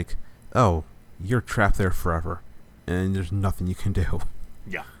is like, oh, you're trapped there forever, and there's nothing you can do.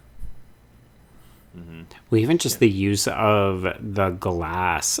 Yeah. Well, even just the use of the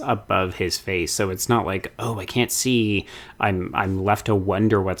glass above his face, so it's not like, oh, I can't see. I'm left to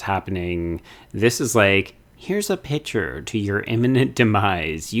wonder what's happening. This is like, here's a picture to your imminent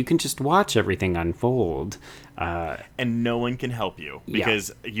demise. You can just watch everything unfold. And no one can help you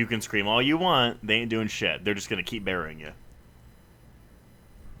because you can scream all you want. They ain't doing shit. They're just going to keep burying you.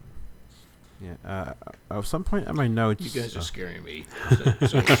 Yeah. At some point in my notes, You guys are scaring me.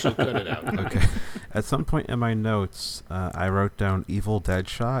 So cut it out. Okay. At some point in my notes, I wrote down Evil Dead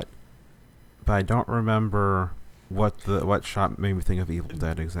shot, but I don't remember what shot made me think of Evil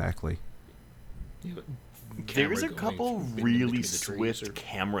Dead exactly. There's a couple really swift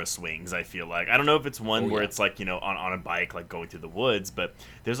camera swings, I feel like. I don't know if it's one where it's like, you know, on a bike, like going through the woods, but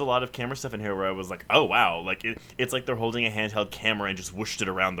there's a lot of camera stuff in here where I was like, oh, wow. Like, it's like they're holding a handheld camera and just whooshed it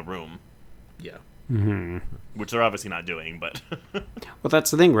around the room. Yeah. Mm-hmm. Which they're obviously not doing, but... Well, that's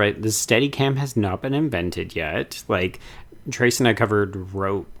the thing, right? The Steadicam has not been invented yet. Like, Trace and I covered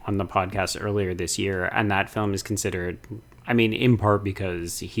Rope on the podcast earlier this year, and that film is considered... I mean, in part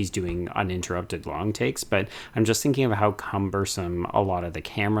because he's doing uninterrupted long takes, but I'm just thinking of how cumbersome a lot of the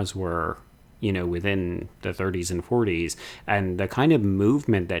cameras were, you know, within the 30s and 40s, and the kind of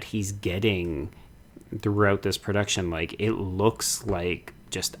movement that he's getting throughout this production. Like, it looks like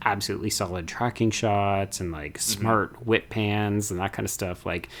just absolutely solid tracking shots and like smart whip pans and that kind of stuff.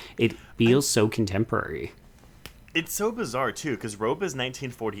 Like, it feels so contemporary. It's so bizarre, too, because Rope is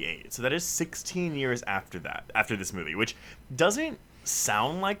 1948, so that is 16 years after this movie, which doesn't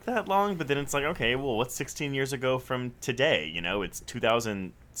sound like that long, but then it's like, okay, well, what's 16 years ago from today? You know, it's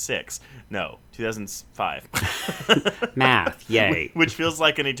 2006. No, 2005. Math, yay. Which feels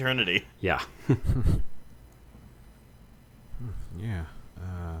like an eternity. Yeah. Yeah.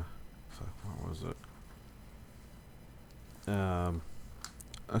 What was it?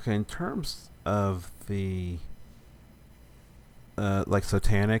 Okay, in terms of the like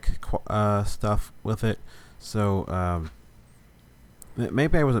satanic stuff with it, so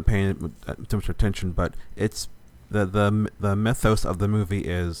maybe I wasn't paying too much attention, but it's the mythos of the movie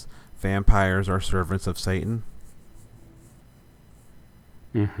is vampires are servants of Satan.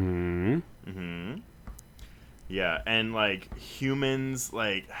 Yeah, and like humans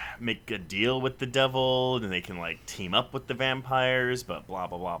like make a deal with the devil, and they can like team up with the vampires, but blah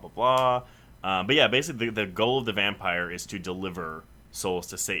blah blah blah blah. But yeah, basically the goal of the vampire is to deliver souls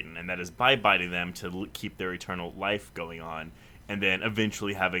to Satan, and that is by biting them to keep their eternal life going on, and then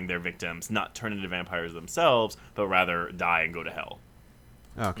eventually having their victims not turn into vampires themselves, but rather die and go to hell.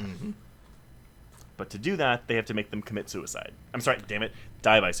 Okay. But to do that, they have to make them commit suicide. I'm sorry, damn it,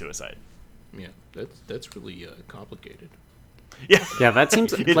 die by suicide. Yeah, that's really complicated. Yeah, Yeah, that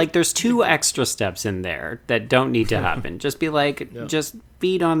seems like there's two extra steps in there that don't need to happen. Just be like, just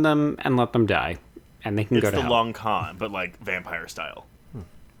feed on them and let them die, and they can go to hell. It's the long con, but like vampire style.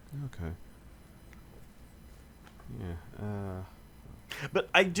 Okay. Yeah. But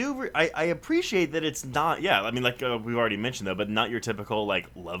I do, I appreciate that it's not, yeah, I mean, like we've already mentioned, though, but not your typical, like,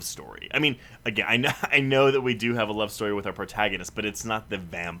 love story. I mean, again, I know that we do have a love story with our protagonist, but it's not the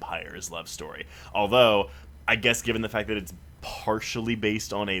vampire's love story. Although, I guess given the fact that it's partially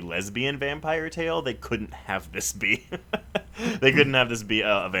based on a lesbian vampire tale, they couldn't have this be, they couldn't have this be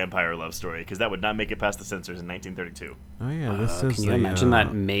a vampire love story, because that would not make it past the censors in 1932. Oh, yeah, this is Can you imagine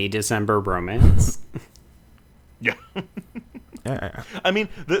that May-December romance? Yeah. I mean,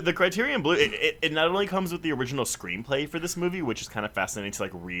 the Criterion Blue, it not only comes with the original screenplay for this movie, which is kind of fascinating to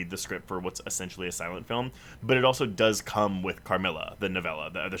like read the script for what's essentially a silent film, but it also does come with Carmilla, the novella,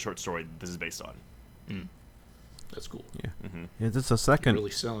 the short story this is based on. That's cool. Yeah. Mm-hmm. Yeah, this is a You're second.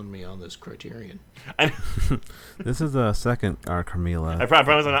 really selling me on this Criterion. This is a second Carmilla. I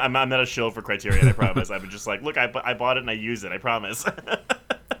promise I'm not a shill for Criterion. I promise. I'm just like, look, I bought it and I use it. I promise.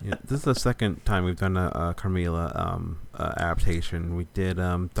 Yeah, this is the second time we've done a Carmilla adaptation. We did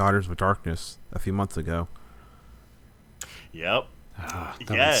Daughters of Darkness a few months ago. Yep. That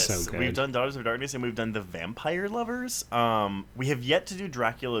Yes, was so good. we've done Daughters of Darkness and we've done The Vampire Lovers. We have yet to do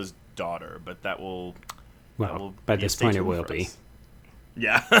Dracula's Daughter, but that will. Well, by yeah, this stay point it tuned will for be. us.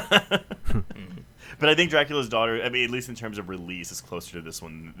 Yeah. But I think Dracula's Daughter, I mean, at least in terms of release, is closer to this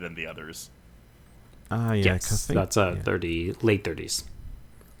one than the others. Yeah, Yes, that's yeah. 30, late 30s.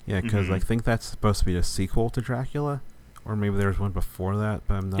 Yeah, because Mhm. I think that's supposed to be a sequel to Dracula, or maybe there's one before that,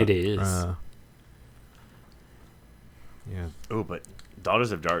 but I'm not. It is. Yeah, Oh, but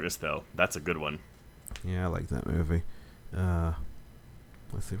Daughters of Darkness, though, that's a good one. yeah, I like that movie.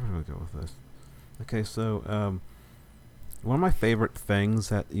 Let's see, where do we go with this? Okay, so one of my favorite things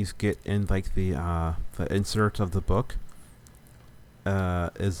that you get in like the insert of the book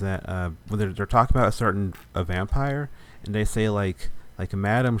is that when they're talking about a certain vampire, and they say like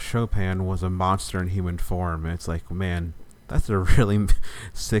Madame Chopin was a monster in human form, and it's like, man, that's a really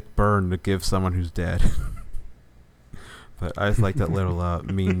sick burn to give someone who's dead. But I just like that little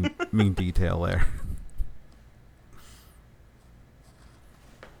mean detail there.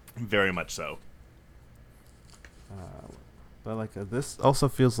 Very much so. But like this also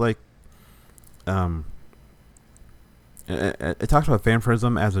feels like it talks about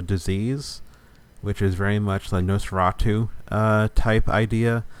vampirism as a disease, which is very much like Nosferatu type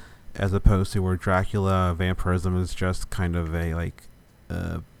idea, as opposed to where Dracula vampirism is just kind of a like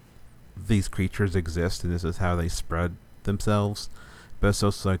these creatures exist and this is how they spread themselves. But it's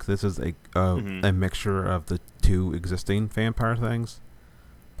also like this is a mixture of the two existing vampire things.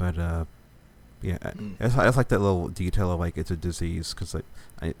 But yeah, I like that little detail of like it's a disease, because like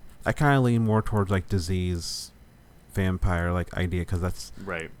I kind of lean more towards like disease vampire like idea, because that's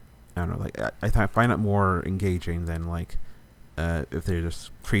Right. I don't know, like I find it more engaging than like if they're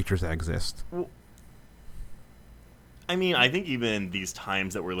just creatures that exist. Well, I mean, I think even in these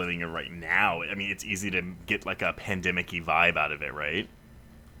times that we're living in right now, I mean, it's easy to get like a pandemic-y vibe out of it, right?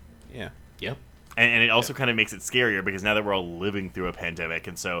 Yeah. Yep. And it also kind of makes it scarier because now that we're all living through a pandemic,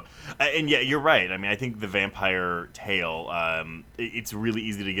 and so, and yeah, you're right. I mean, I think the vampire tale, it's really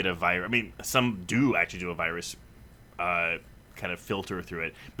easy to get a virus. I mean, some do actually do a virus kind of filter through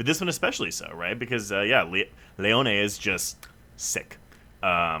it, but this one especially so, right? Because yeah, Leone is just sick.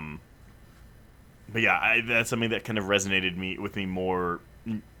 But yeah, that's something that kind of resonated with me more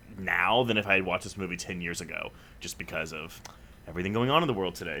now than if I had watched this movie 10 years ago, just because of everything going on in the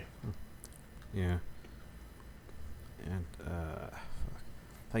world today. Yeah. And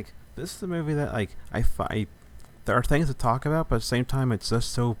like this is a movie that like there are things to talk about, but at the same time it's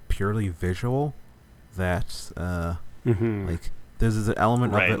just so purely visual that like there's an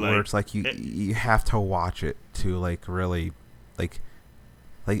element Right, of it where it's like you have to watch it to like really like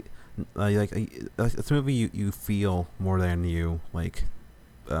it's a movie you feel more than you like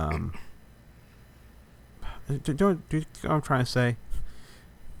do you know what I'm trying to say?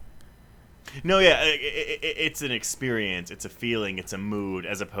 No, yeah, it's an experience, it's a feeling, it's a mood,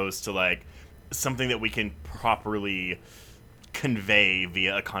 as opposed to like something that we can properly convey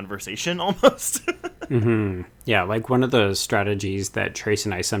via a conversation almost. Yeah, like one of the strategies that Trace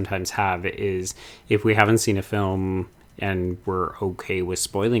and I sometimes have is if we haven't seen a film and we're okay with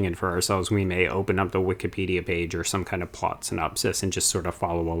spoiling it for ourselves, we may open up the Wikipedia page or some kind of plot synopsis and just sort of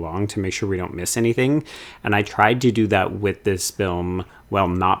follow along to make sure we don't miss anything. And I tried to do that with this film while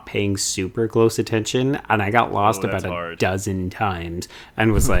not paying super close attention, and I got lost about a dozen times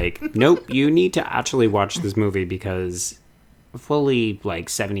and was like, nope, you need to actually watch this movie because fully like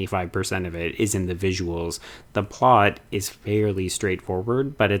 75% of it is in the visuals. The plot is fairly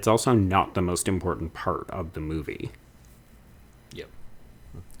straightforward, but it's also not the most important part of the movie. Yep.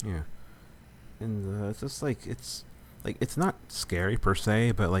 Yeah, and it's just like it's not scary per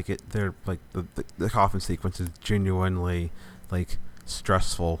se, but like they're like the coffin sequence is genuinely like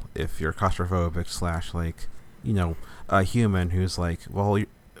stressful if you're claustrophobic / like a human who's like, well,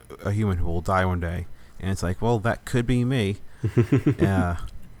 a human who will die one day, and it's like, well, that could be me.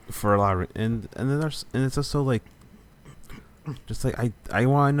 For a lot of and then it's just so like just like I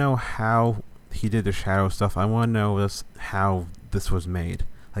want to know how he did the shadow stuff. I want to know how this was made.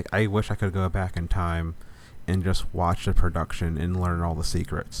 Like, I wish I could go back in time and just watch the production and learn all the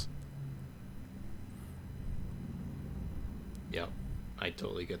secrets. Yeah, I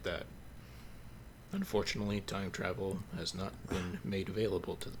totally get that. Unfortunately, time travel has not been made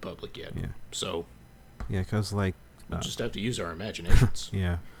available to the public yet. Yeah. So, Yeah, because like We'll just have to use our imaginations.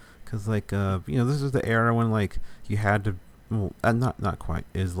 Yeah, because like this is the era when like you had to, well, not quite,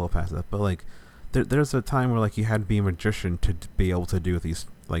 it is a little past that, but like there's a time where like you had to be a magician to be able to do these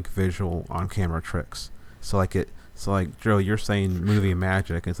like visual on camera tricks. So like Joe, you're saying movie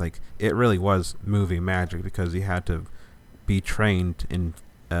magic. It's like it really was movie magic because you had to be trained in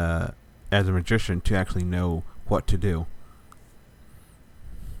as a magician to actually know what to do.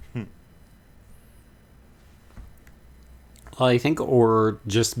 Well, I think, or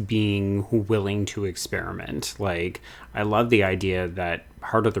just being willing to experiment. Like, I love the idea that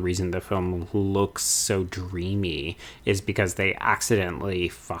part of the reason the film looks so dreamy is because they accidentally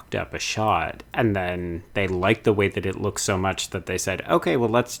fucked up a shot, and then they liked the way that it looked so much that they said, okay, well,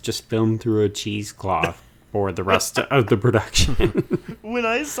 let's just film through a cheesecloth for the rest of the production. When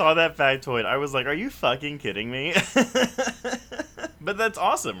I saw that factoid, I was like, are you fucking kidding me? But that's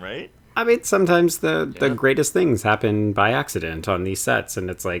awesome, right? I mean, sometimes the greatest things happen by accident on these sets, and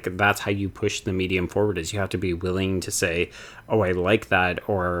it's like that's how you push the medium forward. Is you have to be willing to say, "Oh, I like that,"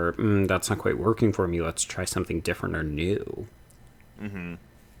 or "That's not quite working for me. Let's try something different or new." Mm-hmm.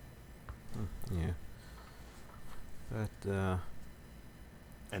 Yeah. But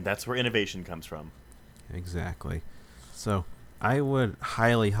and that's where innovation comes from. Exactly. So I would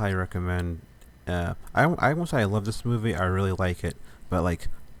highly recommend. I won't say I love this movie. I really like it, but like,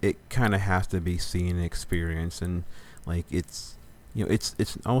 it kind of has to be seen and experienced, and like it's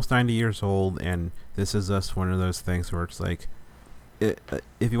almost 90 years old, and this is just one of those things where it's like,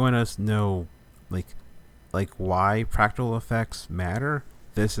 if you want to know like why practical effects matter,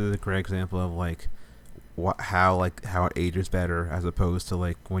 this is a great example of like how it ages better as opposed to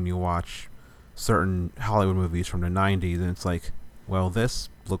like when you watch certain Hollywood movies from the 90s and it's like, well, this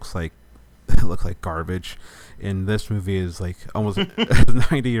looks like garbage, and this movie is like almost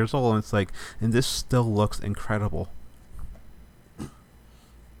 90 years old, and it's like, and this still looks incredible.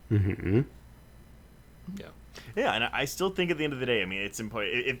 Mm-hmm. Yeah, and I still think at the end of the day, I mean, it's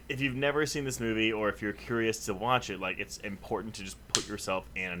important. If you've never seen this movie, or if you're curious to watch it, like, it's important to just put yourself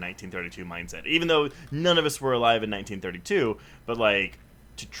in a 1932 mindset. Even though none of us were alive in 1932, but like,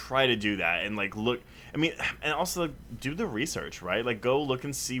 to try to do that and like look, I mean, and also like, do the research, right? Like, go look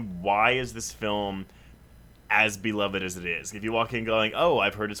and see, why is this film as beloved as it is? If you walk in going, oh,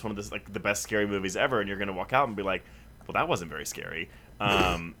 I've heard it's one of the best scary movies ever, and you're gonna walk out and be like, well, that wasn't very scary.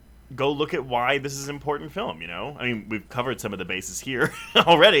 Go look at why this is an important film, I mean, we've covered some of the bases here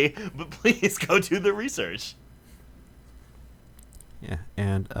already, but please go do the research. Yeah,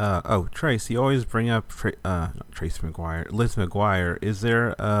 and Trace, you always bring up Trace McGuire, Liz McGuire. Is there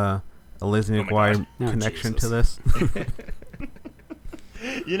a Liz McGuire connection to this?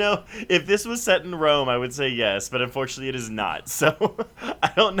 If this was set in Rome, I would say yes, but unfortunately it is not. So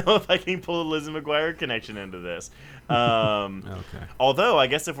I don't know if I can pull a Liz McGuire connection into this. Okay. Although, I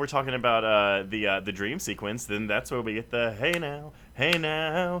guess if we're talking about the dream sequence, then that's where we get the hey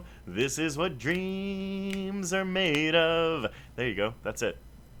now, this is what dreams are made of. There you go. That's it.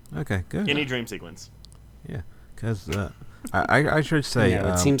 Okay, good. Any dream sequence. Yeah, because I should say...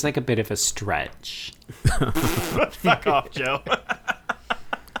 it seems like a bit of a stretch. Fuck off, Joe.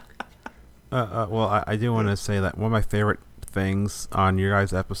 Well, I do want to say that one of my favorite things on your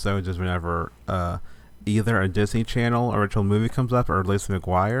guys' episodes is whenever either a Disney Channel original movie comes up or Liz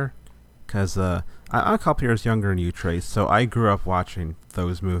McGuire, because I'm a couple years younger than you, Trace, so I grew up watching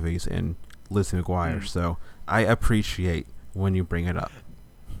those movies and Liz McGuire, so I appreciate when you bring it up.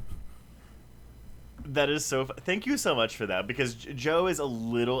 That is so... Thank you so much for that, because Joe is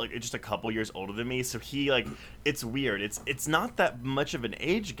just a couple years older than me, so he, it's weird. It's not that much of an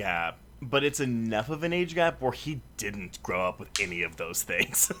age gap, but it's enough of an age gap where he didn't grow up with any of those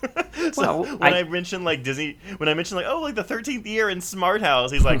things. So when I mentioned the 13th year in Smart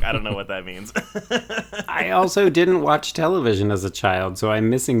House, he's like, I don't know what that means. I also didn't watch television as a child, so I'm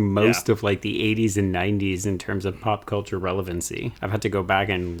missing most of the 80s and 90s in terms of pop culture relevancy. I've had to go back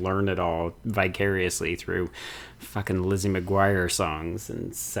and learn it all vicariously through fucking Lizzie McGuire songs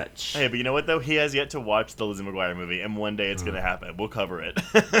and such. Hey, but you know what, though? He has yet to watch the Lizzie McGuire movie, and one day it's going to happen. We'll cover it.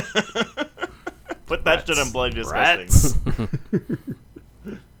 Put that shit on Blood Disgusting.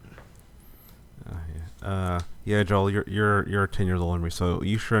 Yeah, Joel, you're 10 years older than me, so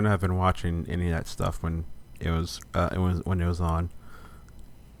you shouldn't have been watching any of that stuff when it was on.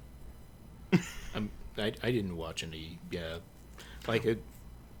 I didn't watch any. Yeah,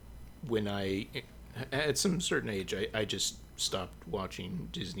 when I at some certain age, I just stopped watching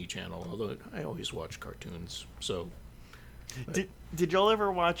Disney Channel. Although I always watch cartoons, so Did y'all ever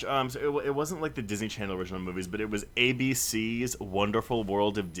watch? So it wasn't like the Disney Channel original movies, but it was ABC's Wonderful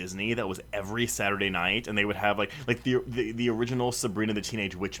World of Disney. That was every Saturday night, and they would have like the original Sabrina the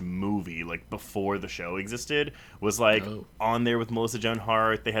Teenage Witch movie, like before the show existed, was like on there with Melissa Joan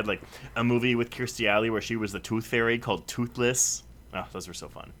Hart. They had like a movie with Kirstie Alley where she was the Tooth Fairy called Toothless. Oh, those were so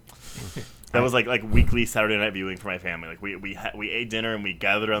fun. That was like weekly Saturday night viewing for my family. Like we ate dinner and we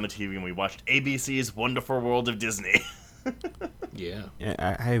gathered around the TV and we watched ABC's Wonderful World of Disney. Yeah.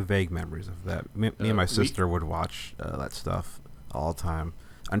 I have vague memories of that. Me and my sister would watch that stuff all the time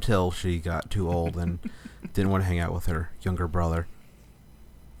until she got too old and didn't want to hang out with her younger brother.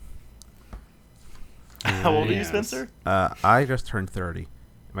 How old are you, Spencer? I just turned 30.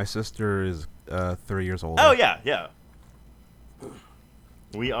 My sister is 3 years older. Oh, yeah.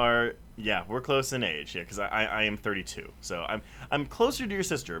 We're close in age, because I am 32. So I'm closer to your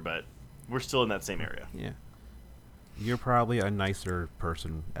sister, but we're still in that same area. Yeah. You're probably a nicer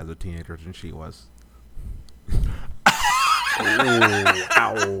person as a teenager than she was.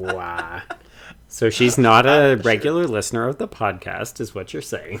 Ow. So she's not a regular listener of the podcast, is what you're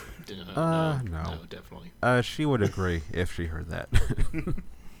saying. No, definitely. She would agree if she heard that.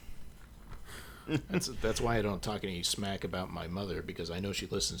 That's why I don't talk any smack about my mother, because I know she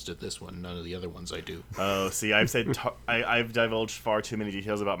listens to this one. None of the other ones I do. Oh, see, I've said I've divulged far too many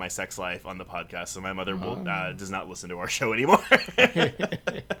details about my sex life on the podcast, so my mother does not listen to our show anymore.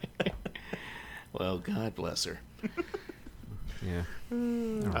 Well, God bless her. Yeah.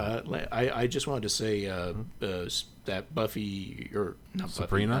 I just wanted to say that Buffy, or not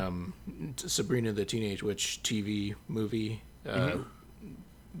Sabrina? Buffy, Sabrina the Teenage Witch TV movie.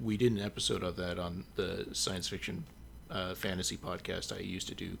 We did an episode of that on the science fiction fantasy podcast I used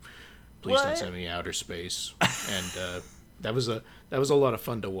to do. Please Don't Send Me Outer Space, and that was a lot of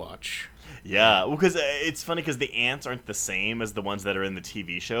fun to watch. Yeah, well, because it's funny because the ants aren't the same as the ones that are in the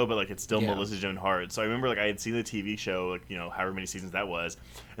TV show, but like it's still Melissa Joan Hart. So I remember I had seen the TV show, however many seasons that was,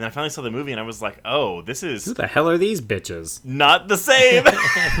 and then I finally saw the movie and I was like, oh, this is Who the hell are these bitches? not the same.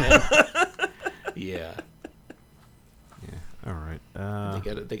 Yeah. All right.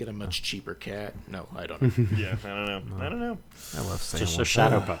 They get a much cheaper cat. No, I don't know. Yeah, I don't know. I love saying Just a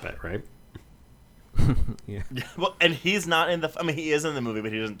shadow puppet, right? Yeah. Well, and he's not in he is in the movie,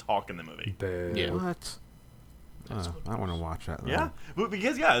 but he doesn't talk in the movie. Yeah. What? I want to watch that. Though. Yeah,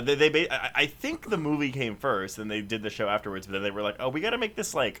 because I think the movie came first, and they did the show afterwards. But then they were like, "Oh, we got to make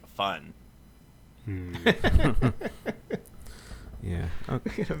this fun." Yeah.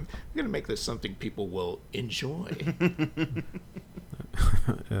 Okay. We're gonna make this something people will enjoy.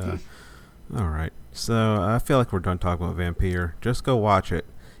 Yeah. All right. So I feel like we're done talking about Vampyr. Just go watch it,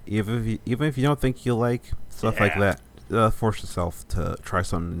 even if you don't think you like stuff like that. Force yourself to try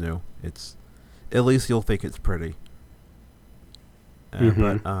something new. At least you'll think it's pretty.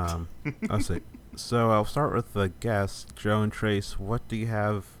 But I'll see. So I'll start with the guests, Joe and Trace. What do you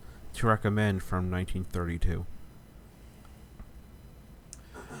have to recommend from 1932?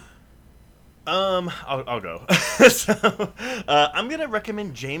 I'll go. So, I'm gonna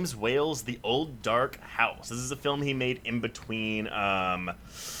recommend James Whale's The Old Dark House. This is a film he made in between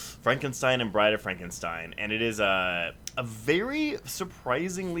Frankenstein and Bride of Frankenstein, and it is a very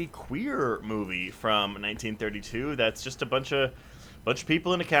surprisingly queer movie from 1932. That's just a bunch of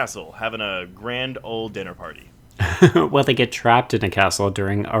people in a castle having a grand old dinner party. Well, they get trapped in a castle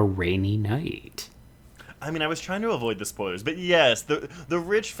during a rainy night. I mean, I was trying to avoid the spoilers, but yes, the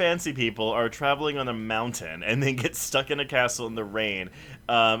rich fancy people are traveling on a mountain and then get stuck in a castle in the rain.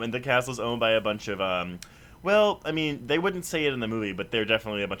 And the castle's owned by a bunch of, they wouldn't say it in the movie, but they're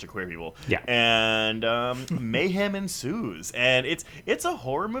definitely a bunch of queer people. Yeah. And mayhem ensues. And it's a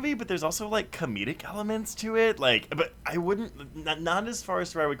horror movie, but there's also comedic elements to it. But I wouldn't, not as far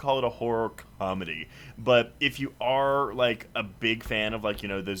as where I would call it a horror comedy. But if you are a big fan of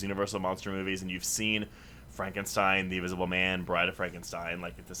those Universal monster movies and you've seen Frankenstein, The Invisible Man, Bride of Frankenstein,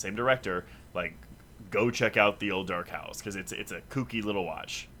 it's the same director, go check out The Old Dark House, because it's a kooky little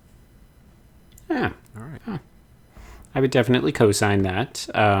watch. Yeah. All right. Huh. I would definitely co-sign that.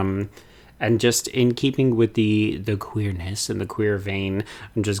 And just in keeping with the queerness and the queer vein,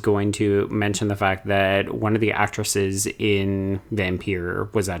 I'm just going to mention the fact that one of the actresses in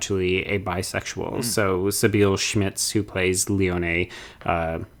Vampyr was actually a bisexual. So Sabine Schmitz, who plays Leone,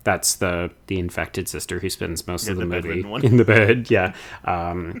 that's the infected sister who spends most of the movie in the bed. Yeah.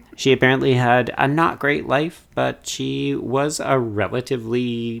 She apparently had a not great life, but she was a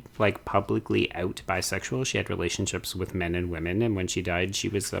relatively publicly out bisexual. She had relationships with men and women, and when she died, she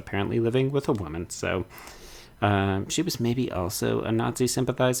was apparently living with a woman. So She was maybe also a Nazi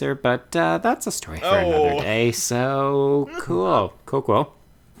sympathizer, but that's a story for another day. So cool.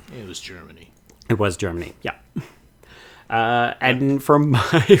 It was Germany. It was Germany, yeah. And for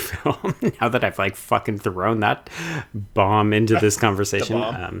my film, now that I've like fucking thrown that bomb into this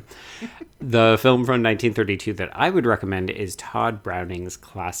conversation, the film from 1932 that I would recommend is Todd Browning's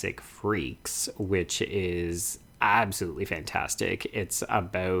classic Freaks, which is absolutely fantastic. It's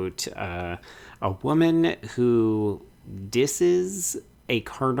about a woman who disses a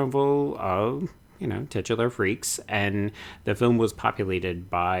carnival of titular freaks, and the film was populated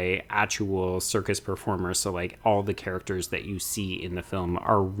by actual circus performers. So like all the characters that you see in the film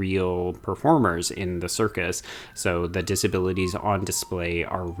are real performers in the circus, so the disabilities on display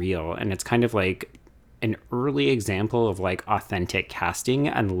are real, and it's kind of like an early example of like authentic casting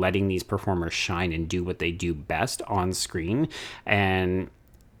and letting these performers shine and do what they do best on screen. And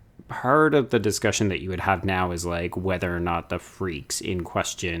part of the discussion that you would have now is like whether or not the freaks in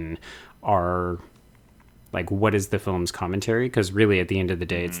question are like, what is the film's commentary? Because really at the end of the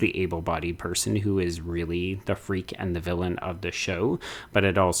day, it's the able-bodied person who is really the freak and the villain of the show. But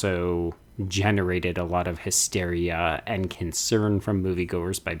it also generated a lot of hysteria and concern from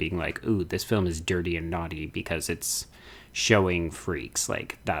moviegoers by being like, ooh, this film is dirty and naughty because it's showing freaks.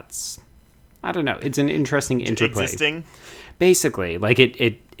 Like, that's, I don't know, it's an interesting interplay. Existing? Basically, like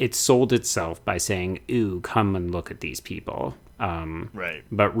it sold itself by saying, ooh, come and look at these people. Right.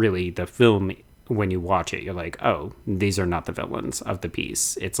 But really, the film, when you watch it, you're like, oh, these are not the villains of the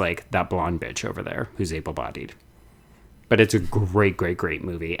piece. It's like that blonde bitch over there who's able-bodied. But it's a great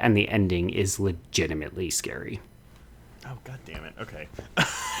movie, and the ending is legitimately scary. Oh, god damn it. Okay.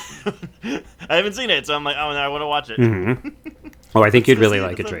 I haven't seen it, so I'm like, oh, now I want to watch it. Mm-hmm. Oh, I think you'd really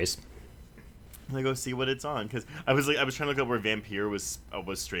like it, Trace. I'm gonna go see what it's on, because I was trying to look up where Vampyr was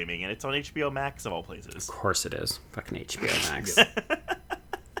streaming, and it's on HBO Max of all places. Of course it is. Fucking HBO Max.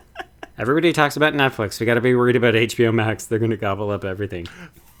 Everybody talks about Netflix. We got to be worried about HBO Max. They're going to gobble up everything.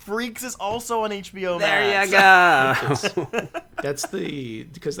 Freaks is also on HBO There Max. you go. That's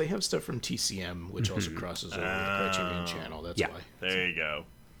because they have stuff from TCM, which also crosses over the Criterion channel. That's why. There you go.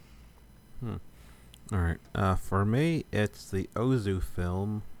 All right. For me, it's the Ozu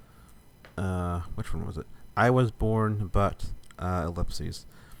film. Which one was it? I Was Born, but ellipses.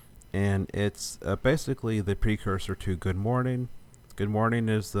 And it's basically the precursor to Good Morning. Good Morning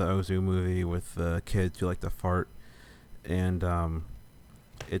is the Ozu movie with kids who like to fart, and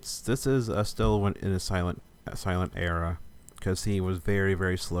this is still in a silent era, because he was very,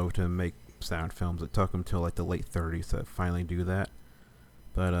 very slow to make sound films. It took him till like the late 30s to finally do that.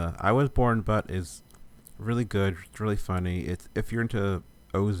 But I Was Born But is really good. It's really funny. It's if you're into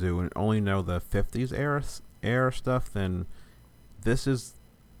Ozu and only know the 50s era stuff, then this is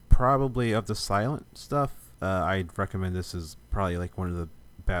probably of the silent stuff. I'd recommend this is probably like one of the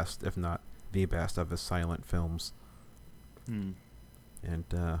best, if not the best, of his silent films. And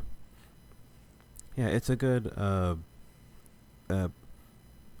yeah, it's a good fun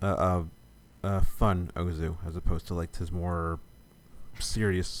Ozu, as opposed to like his more not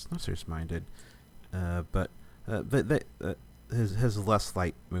serious-minded, but his less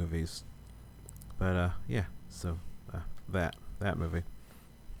light movies. But yeah, so that movie.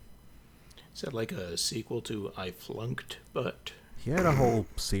 Is that like a sequel to I Flunked, but... He had a whole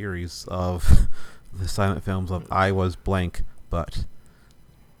series of the silent films of I Was Blank, but...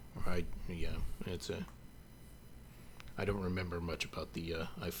 Right, yeah. I don't remember much about the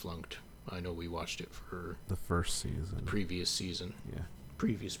I Flunked. I know we watched it for... the first season. The previous season. Yeah.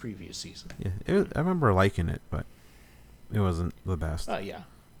 Previous season. Yeah, I remember liking it, but it wasn't the best. Yeah.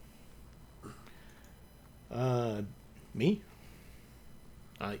 Me?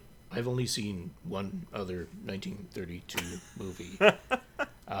 I've only seen one other 1932 movie.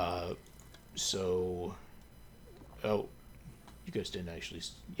 You guys didn't actually...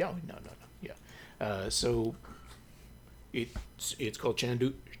 Yeah, no. Yeah. So, it's called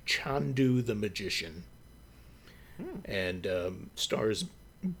Chandu the Magician. And stars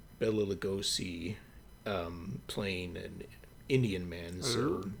Bela Lugosi playing an Indian man,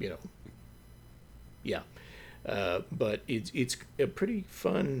 so, yeah. But it's a pretty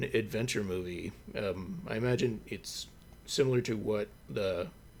fun adventure movie. I imagine it's similar to what the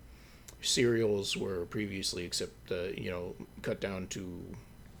serials were previously, except cut down to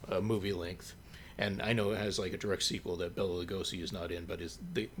movie length. And I know it has like a direct sequel that Bela Lugosi is not in, but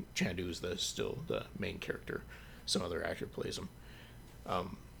Chandu is still the main character. Some other actor plays him.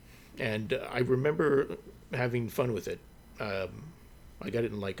 And I remember having fun with it. I got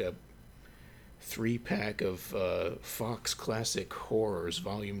it in like a 3-pack of Fox Classic Horrors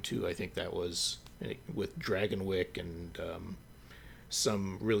Volume 2. I think that was with Dragonwyck and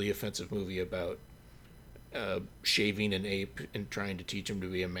some really offensive movie about shaving an ape and trying to teach him to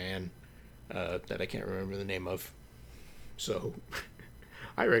be a man that I can't remember the name of. So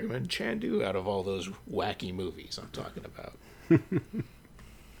I recommend Chandu out of all those wacky movies I'm talking about.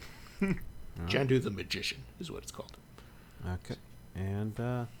 Chandu the Magician is what it's called. Okay.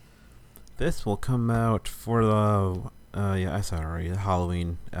 And this will come out for the the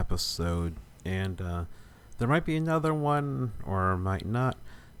Halloween episode, and there might be another one or might not.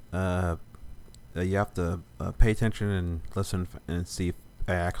 You have to pay attention and listen and see if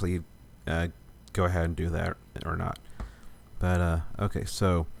I actually go ahead and do that or not. But okay,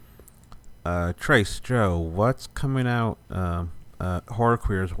 so Trace, Joe, what's coming out horror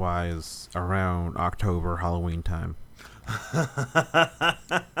queers wise around October Halloween time?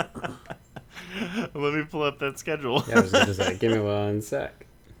 Let me pull up that schedule. Yeah, I was just like, give me one sec.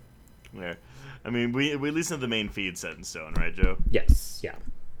 There. I mean, we listen to the main feed set in stone, right, Joe? Yes, yeah.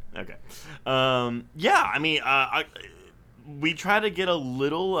 Okay. Yeah, I mean, we try to get a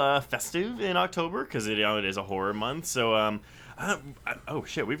little festive in October because it is a horror month. So, oh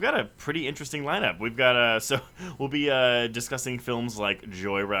shit, we've got a pretty interesting lineup. We've got so we'll be discussing films like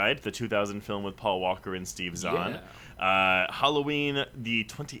Joyride, the 2000 film with Paul Walker and Steve Zahn. Yeah. Halloween, the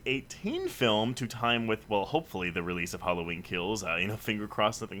 2018 film, to time with, well, hopefully the release of Halloween Kills. Finger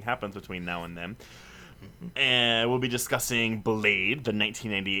crossed nothing happens between now and then. And we'll be discussing Blade, the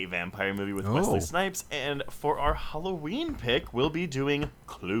 1998 vampire movie with Wesley Snipes. And for our Halloween pick, we'll be doing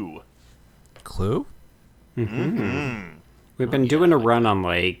Clue. Clue? Mm-hmm. We've been doing a run on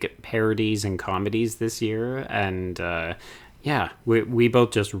like parodies and comedies this year, and yeah, we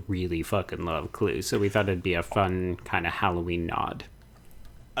both just really fucking love Clue, so we thought it'd be a fun kind of Halloween nod.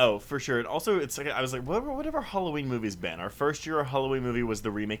 Oh, for sure. And also, it's like I was like, what have our Halloween movies been? Our first year, our Halloween movie was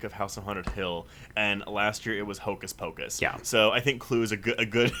the remake of House on Haunted Hill, and last year it was Hocus Pocus. Yeah. So I think Clue is a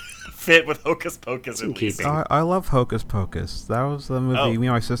good fit with Hocus Pocus at least. Keeping. I love Hocus Pocus. That was the movie me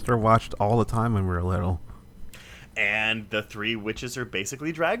and my sister watched all the time when we were little. And the three witches are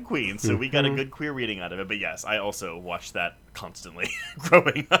basically drag queens, so we got a good queer reading out of it. But yes, I also watched that constantly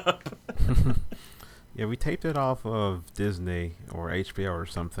growing up. Yeah, we taped it off of Disney or HBO or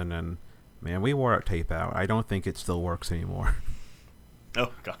something, and man, we wore our tape out. I don't think it still works anymore.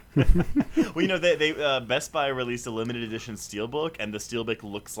 Oh god. Well, they Best Buy released a limited edition steelbook, and the steelbook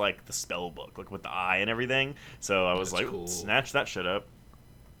looks like the spell book, like with the eye and everything. So I was That's like, cool. snatch that shit up.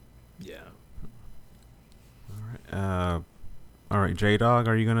 Yeah. All right, J-Dog,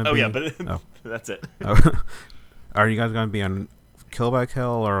 are you gonna? Oh be... yeah, but oh. that's it. Oh. Are you guys gonna be on Kill by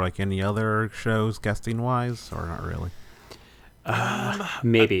Kill or like any other shows guesting wise, or not really?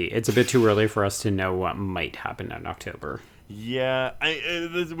 Maybe it's a bit too early for us to know what might happen in October. Yeah,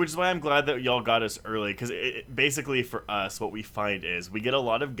 which is why I'm glad that y'all got us early, because basically for us, what we find is we get a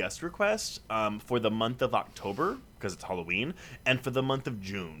lot of guest requests for the month of October, because it's Halloween, and for the month of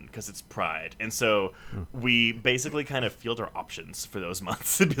June, because it's Pride. And so we basically kind of field our options for those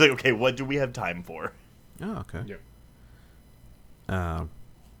months and be like, okay, what do we have time for? Oh, okay. Yeah.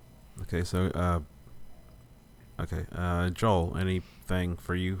 Okay, so Joel, anything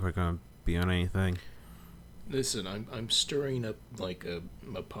for you? We're gonna be on anything? Listen, I'm stirring up like a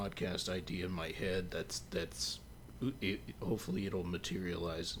podcast idea in my head. Hopefully it'll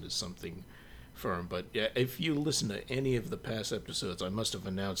materialize into something firm. But yeah, if you listen to any of the past episodes, I must have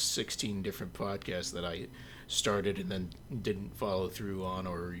announced 16 different podcasts that I started and then didn't follow through on,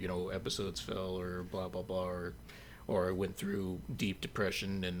 or episodes fell, or blah blah blah, or I went through deep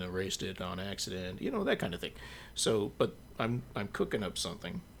depression and erased it on accident. That kind of thing. So, but I'm cooking up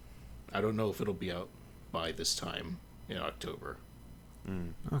something. I don't know if it'll be out by this time in October.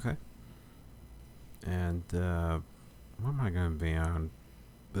 Okay. And what am I gonna be on?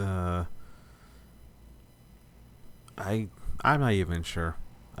 I'm not even sure.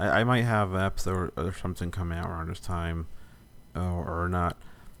 I might have an episode or something coming out around this time, or not.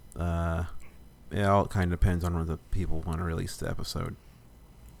 It all kind of depends on when the people want to release the episode.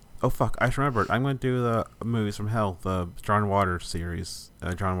 Oh fuck! I just remembered. I'm going to do the Movies from Hell, the John Waters series.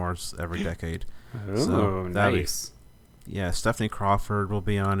 John Waters every decade. Oh, nice. Yeah, Stephanie Crawford will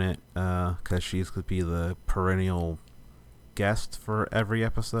be on it because she's going to be the perennial guest for every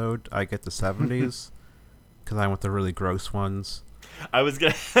episode. I get the 70s because I want the really gross ones. I was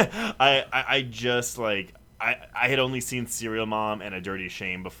gonna. I just like. I had only seen Serial Mom and A Dirty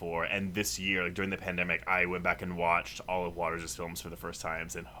Shame before, and this year, like during the pandemic, I went back and watched all of Waters' films for the first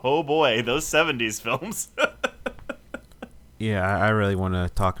times, and oh boy, those 70s films. Yeah, I really want to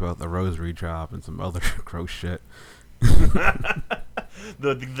talk about the Rosary Job and some other gross shit.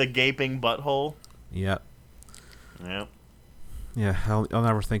 the gaping butthole. Yep. Yep. Yeah, I'll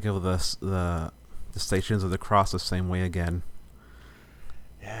never think of the Stations of the Cross the same way again.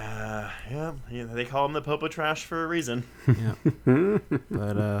 Yeah. They call him the Popo Trash for a reason. Yeah.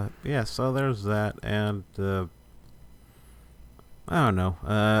 But yeah. So there's that, and I don't know.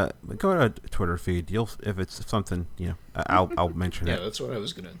 Go to Twitter feed. If it's something, I'll mention Yeah, it. that's what I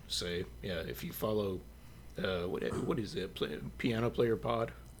was gonna say. Yeah, if you follow, what is it? Piano Player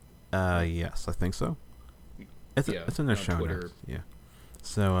Pod. Yes, I think so. It's in the on show Twitter. notes. Yeah.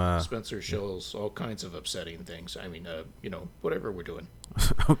 So Spencer shows all kinds of upsetting things. I mean, whatever we're doing.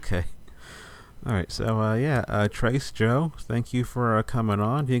 okay. All right. So yeah, Trace, Joe, thank you for coming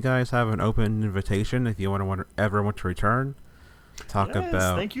on. Do you guys have an open invitation if you ever want to return? Talk Yes,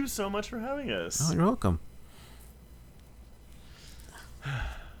 about. thank you so much for having us. Oh, you're welcome.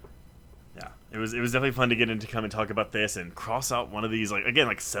 Yeah, it was definitely fun to get in to come and talk about this and cross out one of these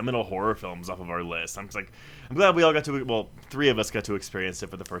like seminal horror films off of our list. I'm glad we all got to, well, 3 of us got to experience it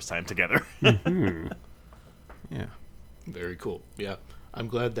for the first time together. Yeah. Very cool. Yeah, I'm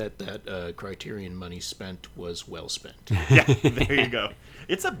glad that Criterion money spent was well spent. Yeah, there you go.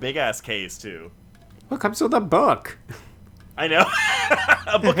 It's a big ass case too. What comes with a book? I know.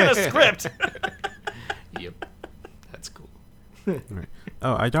 A book and a script. Yep, that's cool. Right.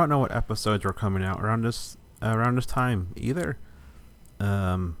 Oh, I don't know what episodes are coming out around this time either.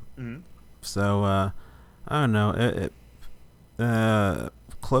 So I don't know.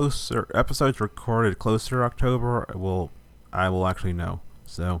 Closer episodes recorded closer to October. I will actually know.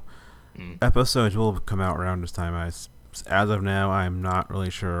 So episodes will come out around this time. As of now, I'm not really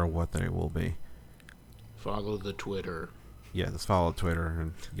sure what they will be. Follow the Twitter. Yeah, just follow Twitter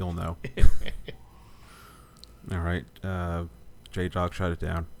and you'll know. All right, J-Dog, shut it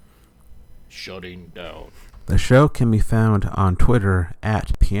down. Shutting down. The show can be found on Twitter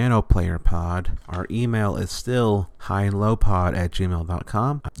at PianoPlayerPod. Our email is still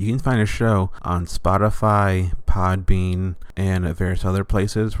highandlowpod@gmail.com. You can find the show on Spotify, Podbean, and various other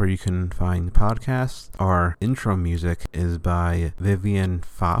places where you can find podcasts. Our intro music is by Vivian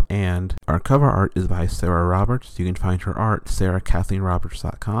Fopp, and our cover art is by Sarah Roberts. You can find her art at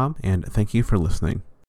sarahkathleenroberts.com, and thank you for listening.